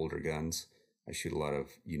fan of older guns. I shoot a lot of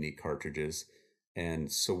unique cartridges.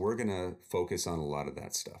 And so we're going to focus on a lot of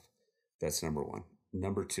that stuff. That's number one.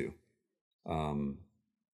 Number two,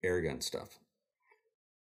 air gun stuff.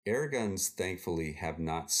 Air guns, thankfully, have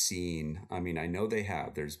not seen, I know they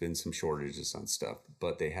have. There's been some shortages on stuff,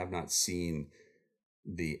 but they have not seen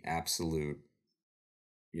the absolute,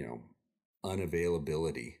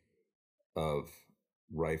 unavailability of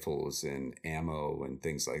rifles and ammo and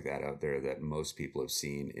things like that out there that most people have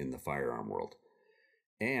seen in the firearm world.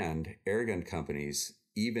 And airgun companies,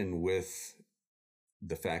 even with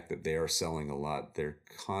the fact that they are selling a lot, they're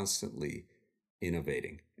constantly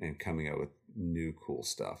innovating and coming out with new cool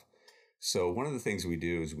stuff. So one of the things we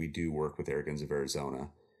do is we do work with Airguns of Arizona,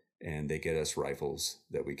 and they get us rifles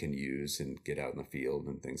that we can use and get out in the field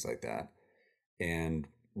and things like that. And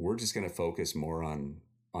we're just going to focus more on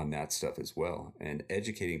that stuff as well, and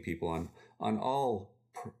educating people on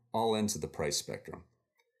all ends of the price spectrum.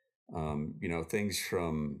 Things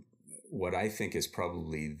from what I think is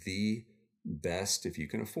probably the best, if you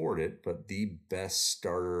can afford it, but the best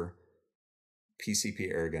starter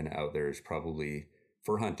PCP airgun out there is probably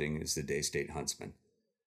for hunting is the Daystate Huntsman.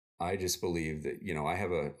 I just believe that, I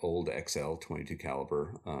have an old XL 22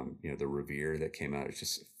 caliber, the Revere that came out. It's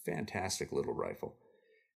just a fantastic little rifle.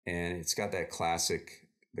 And it's got that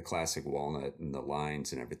the classic walnut and the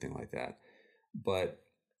lines and everything like that. But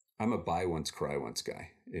I'm a buy once, cry once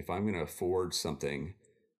guy. If I'm going to afford something,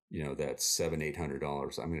 that's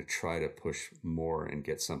 $700-800, I'm going to try to push more and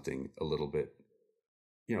get something a little bit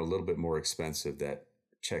more expensive that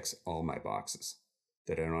checks all my boxes,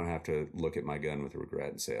 that I don't have to look at my gun with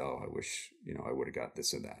regret and say, oh, I wish, I would have got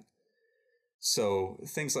this or that. So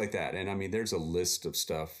things like that. And there's a list of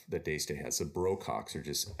stuff that Daystate has. The Brococks are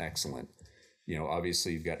just excellent.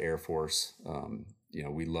 Obviously you've got Air Force.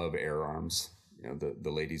 We love Air Arms. You know, the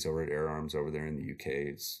ladies over at Air Arms over there in the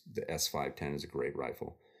UK, the S510 is a great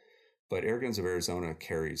rifle. But Airguns of Arizona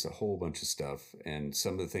carries a whole bunch of stuff. And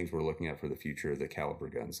some of the things we're looking at for the future are the caliber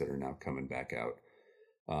guns that are now coming back out.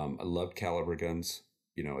 I loved caliber guns,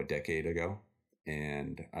 you know, a decade ago.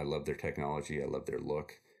 And I love their technology. I love their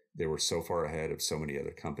look. They were so far ahead of so many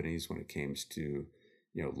other companies when it came to,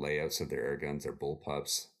 you know, layouts of their air guns, their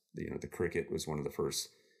bullpups. You know, the Cricket was one of the first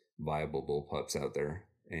viable bullpups out there.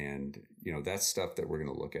 And, you know, that's stuff that we're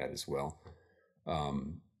going to look at as well.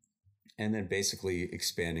 And then basically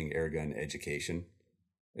expanding airgun education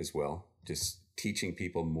as well, just teaching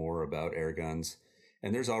people more about air guns.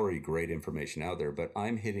 And there's already great information out there, but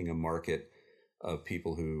I'm hitting a market of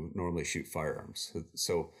people who normally shoot firearms.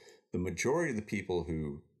 So the majority of the people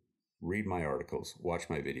who read my articles, watch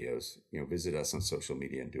my videos, you know, visit us on social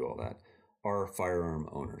media and do all that are firearm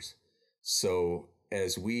owners. So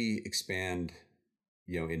as we expand,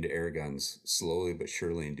 you know, into air guns slowly but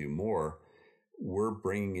surely and do more, we're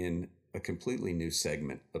bringing in a completely new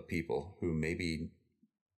segment of people who maybe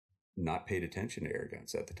not paid attention to air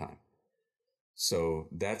guns at the time. So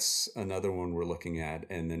that's another one we're looking at.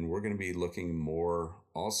 And then we're going to be looking more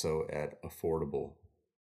also at affordable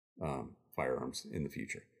firearms in the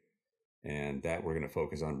future. And that we're going to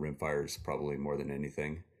focus on rimfires probably more than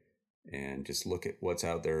anything. And just look at what's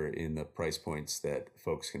out there in the price points that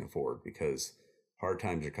folks can afford, because hard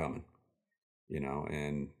times are coming, you know,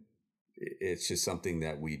 and it's just something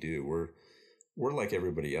that we do. We're like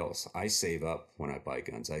everybody else. I save up when I buy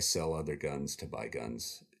guns. I sell other guns to buy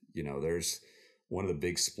guns. You know, there's one of the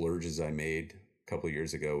big splurges I made a couple of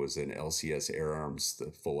years ago was an LCS Air Arms,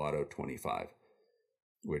 the Full Auto 25,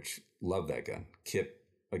 which love that gun. Kip,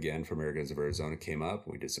 again, from Airguns of Arizona, came up.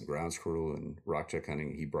 We did some ground squirrel and rock chuck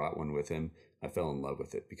hunting. He brought one with him. I fell in love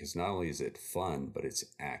with it because not only is it fun, but it's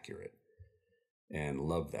accurate. And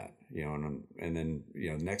love that, you know, and then,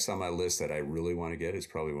 you know, next on my list that I really want to get is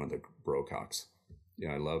probably one of the Brococks. You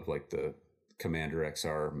know, I love like the Commander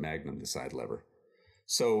XR Magnum, the side lever.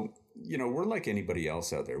 So, you know, we're like anybody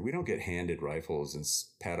else out there. We don't get handed rifles and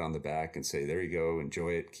pat on the back and say, there you go, enjoy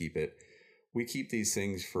it, keep it. We keep these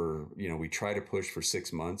things for, you know, we try to push for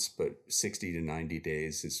 6 months, but 60 to 90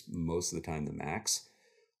 days is most of the time the max.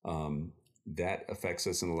 That affects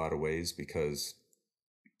us in a lot of ways because,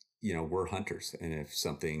 you know, we're hunters. And if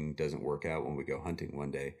something doesn't work out when we go hunting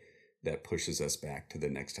one day, that pushes us back to the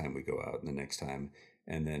next time we go out and the next time.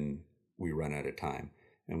 And then we run out of time.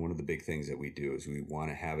 And one of the big things that we do is we want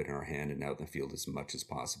to have it in our hand and out in the field as much as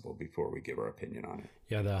possible before we give our opinion on it.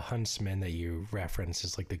 Yeah, the Huntsman that you reference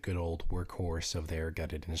is like the good old workhorse of the air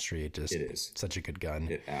gun industry. It is such a good gun.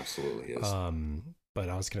 It absolutely is. But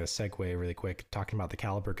I was going to segue really quick talking about the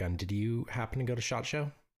caliber gun. Did you happen to go to SHOT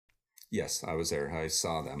Show? Yes, I was there. I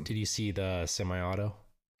saw them. Did you see the semi-auto?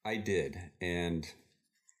 I did. And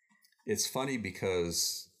it's funny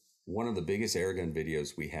because one of the biggest airgun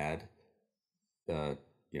videos we had, 10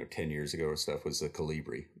 years ago or stuff, was the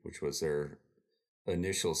Colibri, which was their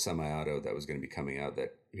initial semi-auto that was going to be coming out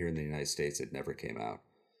that here in the United States, it never came out.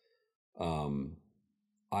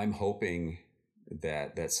 I'm hoping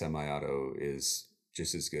that semi-auto is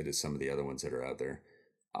just as good as some of the other ones that are out there.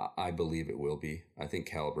 I believe it will be. I think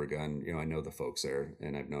Caliber Gun, you know, I know the folks there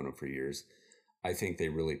and I've known them for years. I think they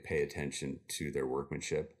really pay attention to their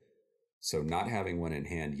workmanship. So not having one in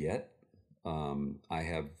hand yet, I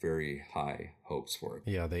have very high hopes for it.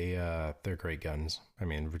 Yeah, they're great guns. I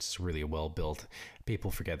mean, it's really well built. People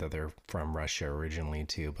forget that they're from Russia originally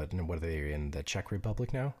too, but what are they in the Czech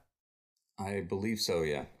Republic now? I believe so,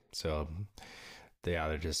 yeah. So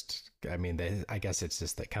they're just, I mean, I guess it's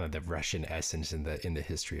just that kind of the Russian essence in the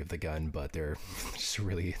history of the gun, but they're just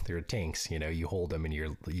really, they're tanks, you know, you hold them and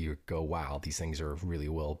you go, wow, these things are really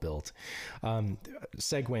well built.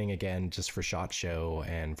 Segueing again, just for SHOT Show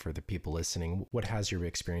and for the people listening, what has your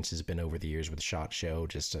experiences been over the years with SHOT Show,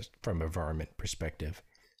 just from a varmint perspective?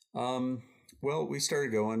 Well, we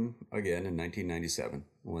started going again in 1997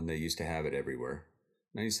 when they used to have it everywhere.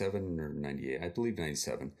 97 or 98, I believe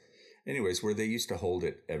 97. Anyways, where they used to hold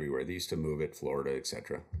it everywhere. They used to move it, Florida,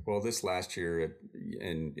 etc. Well, this last year,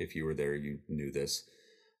 and if you were there, you knew this.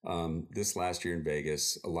 This last year in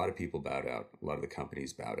Vegas, a lot of people bowed out. A lot of the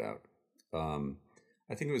companies bowed out.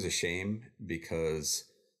 I think it was a shame because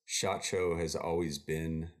SHOT Show has always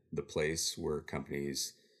been the place where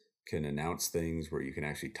companies can announce things, where you can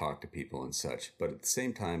actually talk to people and such. But at the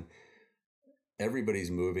same time, everybody's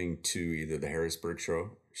moving to either the Harrisburg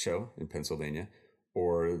show in Pennsylvania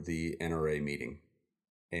or the NRA meeting.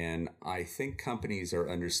 And I think companies are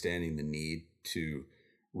understanding the need to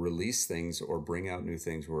release things or bring out new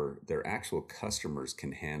things where their actual customers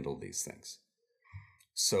can handle these things.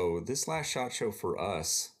 So this last SHOT Show for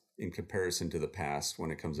us, in comparison to the past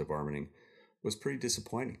when it comes to varminting, was pretty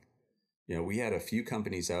disappointing. We had a few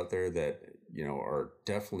companies out there that, are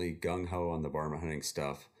definitely gung-ho on the varmint hunting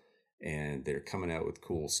stuff, and they're coming out with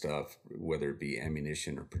cool stuff, whether it be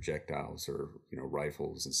ammunition or projectiles or,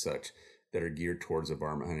 rifles and such that are geared towards the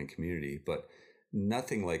varmint hunting community. But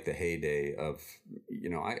nothing like the heyday of,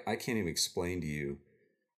 I can't even explain to you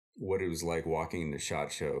what it was like walking in the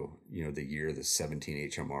SHOT Show, the year the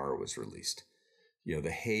 17 HMR was released.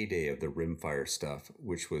 The heyday of the rimfire stuff,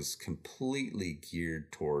 which was completely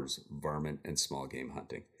geared towards varmint and small game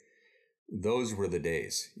hunting. Those were the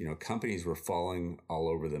days. Companies were falling all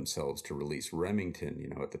over themselves to release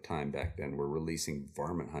Remington, at the time back then, were releasing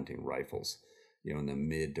varmint hunting rifles, in the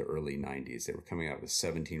mid to early 90s. They were coming out with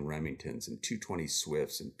 17 Remingtons and 220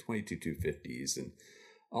 Swifts and 22 250s and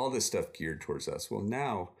all this stuff geared towards us. Well,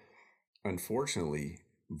 now, unfortunately,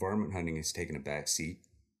 varmint hunting has taken a back seat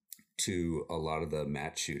to a lot of the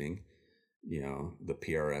match shooting, the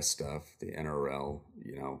PRS stuff, the NRL,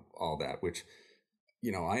 all that, which,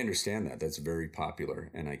 I understand that. That's very popular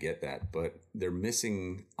and I get that. But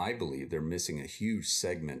I believe they're missing a huge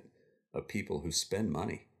segment of people who spend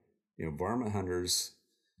money. Varmint hunters,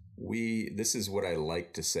 this is what I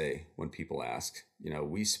like to say when people ask,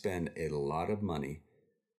 we spend a lot of money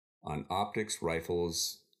on optics,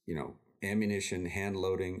 rifles, ammunition, hand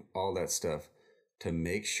loading, all that stuff to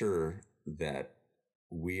make sure that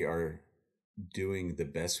we are doing the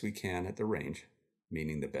best we can at the range,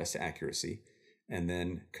 meaning the best accuracy, and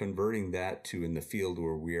then converting that to in the field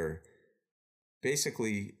where we are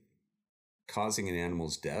basically causing an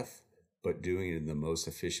animal's death, but doing it in the most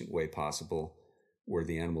efficient way possible where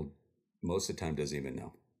the animal most of the time doesn't even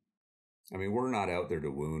know. I mean, we're not out there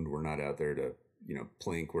to wound. We're not out there to,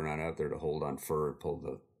 plink. We're not out there to hold on fur and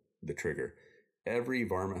pull the trigger. Every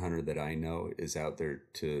varmint hunter that I know is out there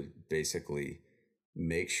to basically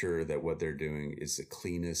make sure that what they're doing is the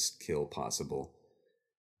cleanest kill possible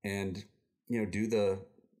and, do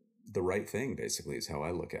the right thing, basically, is how I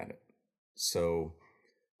look at it. So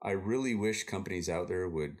I really wish companies out there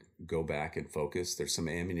would go back and focus. There's some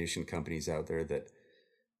ammunition companies out there that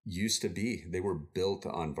they were built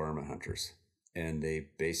on varmint hunters and they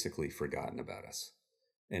basically forgotten about us.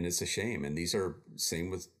 And it's a shame. And these are same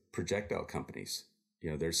with projectile companies.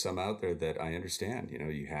 There's some out there that I understand,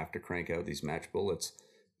 you have to crank out these match bullets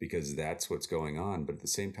because that's what's going on. But at the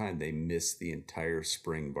same time, they missed the entire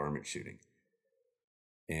spring varmint shooting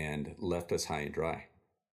and left us high and dry.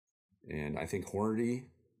 And I think Hornady,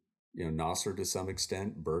 Nosler to some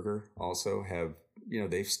extent, Berger also have,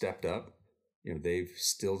 they've stepped up. They've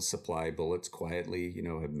still supply bullets quietly,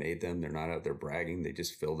 have made them. They're not out there bragging. They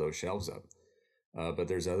just fill those shelves up. But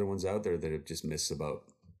there's other ones out there that have just missed the boat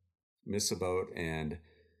and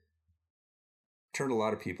turned a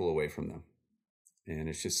lot of people away from them. And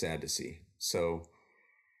it's just sad to see. So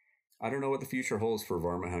I don't know what the future holds for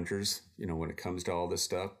varmint hunters, when it comes to all this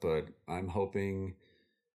stuff, but I'm hoping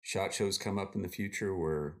SHOT Shows come up in the future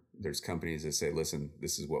where there's companies that say, listen,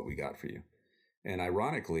 this is what we got for you. And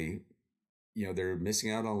ironically, they're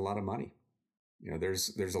missing out on a lot of money.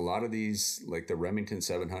 There's a lot of these, like the Remington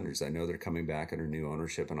 700s. I know they're coming back under new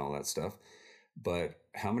ownership and all that stuff. But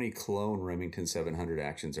how many clone Remington 700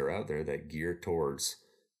 actions are out there that gear towards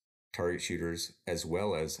target shooters as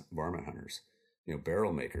well as varmint hunters?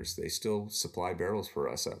 Barrel makers, they still supply barrels for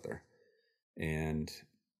us out there. And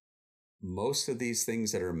most of these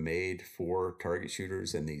things that are made for target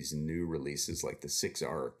shooters and these new releases like the 6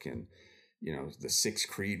 Arc and, the 6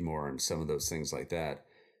 Creedmoor and some of those things like that,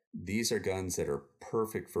 these are guns that are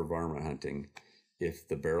perfect for varmint hunting if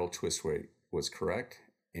the barrel twist weight was correct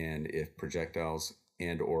and if projectiles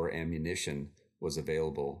and or ammunition was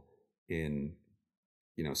available in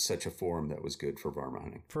such a form that was good for varmint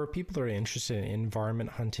hunting. For people that are interested in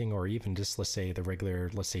varmint hunting, or even just let's say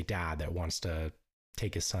dad that wants to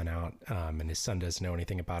take his son out and his son doesn't know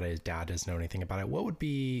anything about it, his dad doesn't know anything about it, what would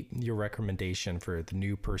be your recommendation for the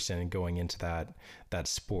new person going into that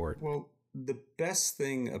sport? Well, the best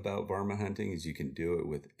thing about varmint hunting is you can do it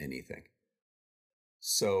with anything.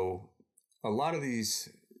 So a lot of these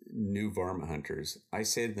new varmint hunters, I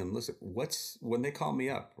say to them, listen, when they call me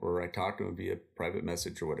up or I talk to them via private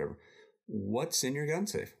message or whatever, what's in your gun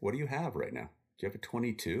safe? What do you have right now? Do you have a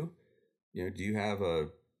 22? Do you have a,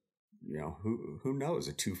 who knows,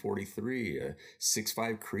 a 243, a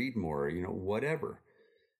 6.5 Creedmoor, whatever.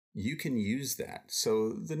 You can use that. So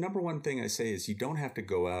the number one thing I say is you don't have to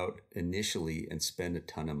go out initially and spend a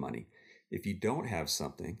ton of money. If you don't have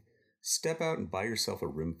something, step out and buy yourself a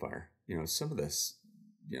rimfire. Some of this,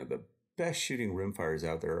 the best shooting rimfires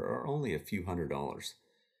out there are only a few $100s.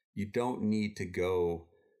 You don't need to go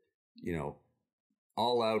you know,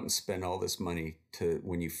 all out and spend all this money to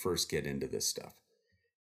when you first get into this stuff.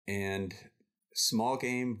 And small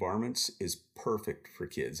game varmints is perfect for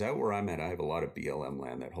kids. Out where I'm at, I have a lot of BLM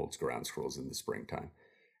land that holds ground squirrels in the springtime.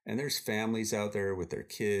 And there's families out there with their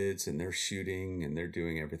kids and they're shooting and they're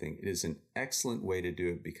doing everything. It is an excellent way to do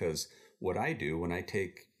it, because what I do when I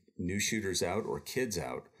take new shooters out or kids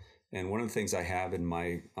out, and one of the things I have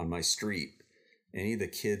on my street, any of the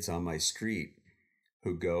kids on my street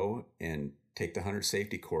who go and take the hunter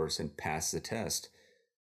safety course and pass the test,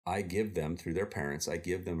 I give them, through their parents, I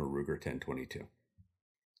give them a Ruger 10/22.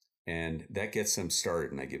 And that gets them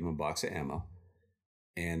started, and I give them a box of ammo.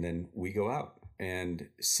 And then we go out. And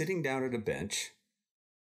sitting down at a bench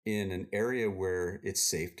in an area where it's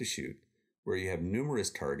safe to shoot, where you have numerous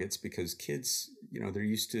targets, because kids, they're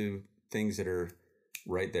used to things that are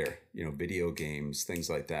right there, video games, things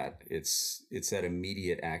like that. It's that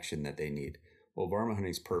immediate action that they need. Well, varmint hunting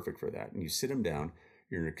is perfect for that. And you sit them down,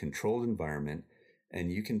 you're in a controlled environment,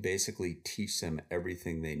 and you can basically teach them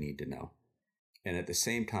everything they need to know. And at the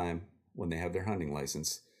same time, when they have their hunting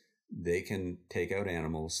license, they can take out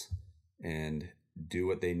animals and do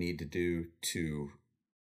what they need to do to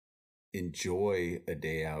enjoy a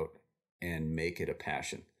day out and make it a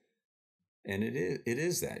passion. And it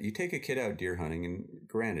is that. You take a kid out deer hunting, and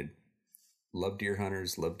granted, love deer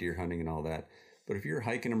hunters, love deer hunting and all that. But if you're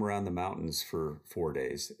hiking them around the mountains for 4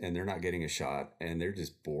 days and they're not getting a shot and they're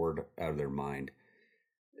just bored out of their mind,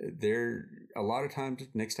 they're a lot of times,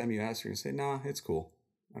 next time you ask, you're going to say, nah, it's cool.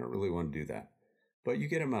 I don't really want to do that. But you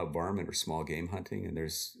get them out varmint or small game hunting, and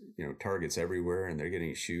there's, targets everywhere, and they're getting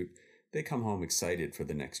to shoot. They come home excited for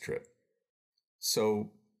the next trip.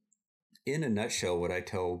 So in a nutshell, what I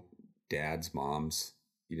tell dads, moms,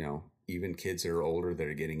 even kids that are older that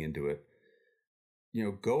are getting into it,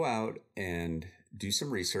 go out and do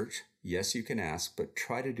some research. Yes, you can ask, but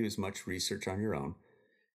try to do as much research on your own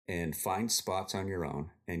and find spots on your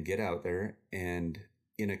own and get out there and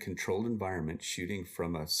in a controlled environment, shooting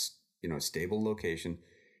from a stable location,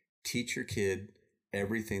 teach your kid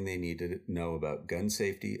everything they need to know about gun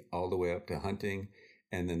safety all the way up to hunting,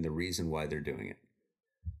 and then the reason why they're doing it.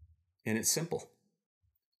 And it's simple.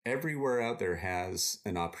 Everywhere out there has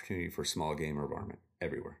an opportunity for small game or varmint.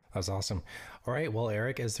 Everywhere. That's awesome. All right. Well,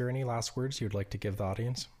 Eric, is there any last words you'd like to give the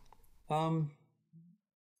audience?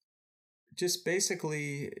 Just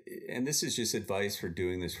basically, and this is just advice for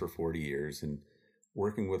doing this for 40 years and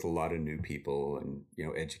working with a lot of new people and,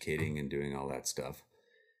 educating and doing all that stuff,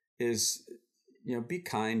 is, be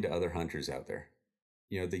kind to other hunters out there.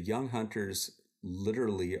 The young hunters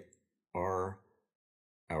literally are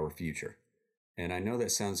our future. And I know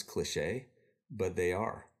that sounds cliche, but they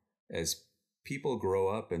are. As people grow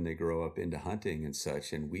up and they grow up into hunting and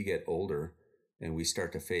such, and we get older and we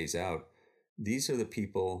start to phase out, these are the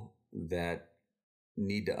people that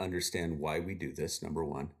need to understand why we do this, number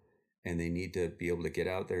one. And they need to be able to get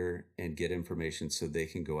out there and get information so they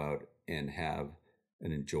can go out and have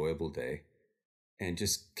an enjoyable day and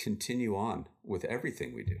just continue on with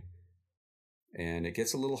everything we do. And it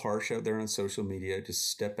gets a little harsh out there on social media. Just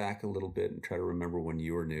step back a little bit and try to remember when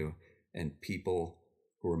you were new and people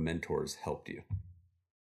who were mentors helped you.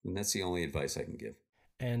 And that's the only advice I can give.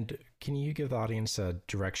 And can you give the audience a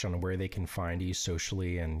direction on where they can find you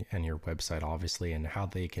socially and your website, obviously, and how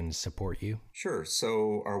they can support you? Sure.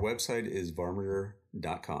 So our website is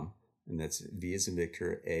varminter.com, and that's V as in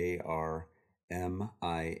Victor,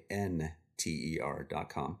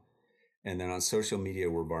 ARMINTER.com. And then on social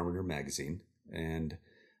media, we're Varminter Magazine. And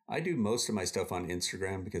I do most of my stuff on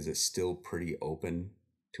Instagram because it's still pretty open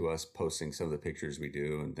to us posting some of the pictures we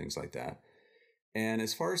do and things like that. And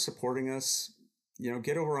as far as supporting us,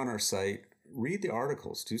 get over on our site, read the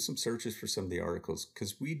articles, do some searches for some of the articles,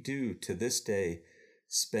 because we do to this day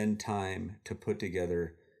spend time to put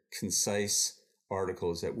together concise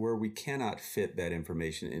articles that where we cannot fit that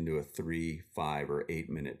information into a 3, 5, or 8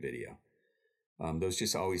 minute video. Those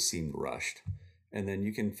just always seem rushed. And then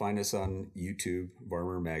you can find us on YouTube,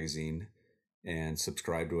 Varminter Magazine, and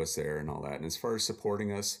subscribe to us there and all that. And as far as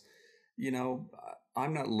supporting us,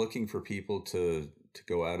 I'm not looking for people to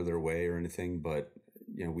go out of their way or anything, but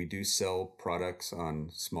we do sell products on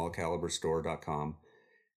smallcaliberstore.com.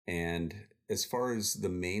 And as far as the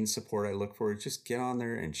main support I look for, just get on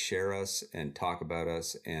there and share us and talk about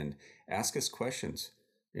us and ask us questions.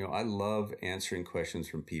 I love answering questions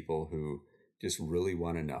from people who just really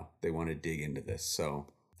want to know. They want to dig into this.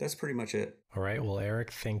 So that's pretty much it. All right. Well,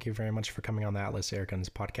 Eric, thank you very much for coming on the Atlas Air Guns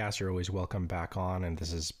podcast. You're always welcome back on, and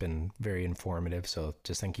this has been very informative. So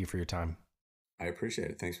just thank you for your time. I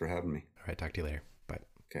appreciate it. Thanks for having me. All right. Talk to you later. Bye.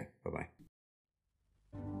 Okay. Bye-bye.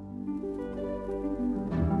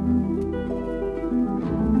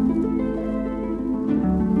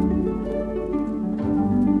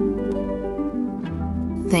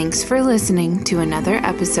 Thanks for listening to another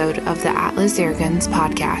episode of the Atlas Airguns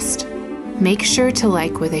podcast. Make sure to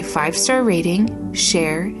like with a 5-star rating,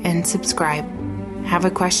 share, and subscribe. Have a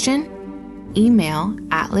question? Email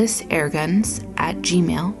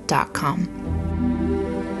atlasairguns@gmail.com.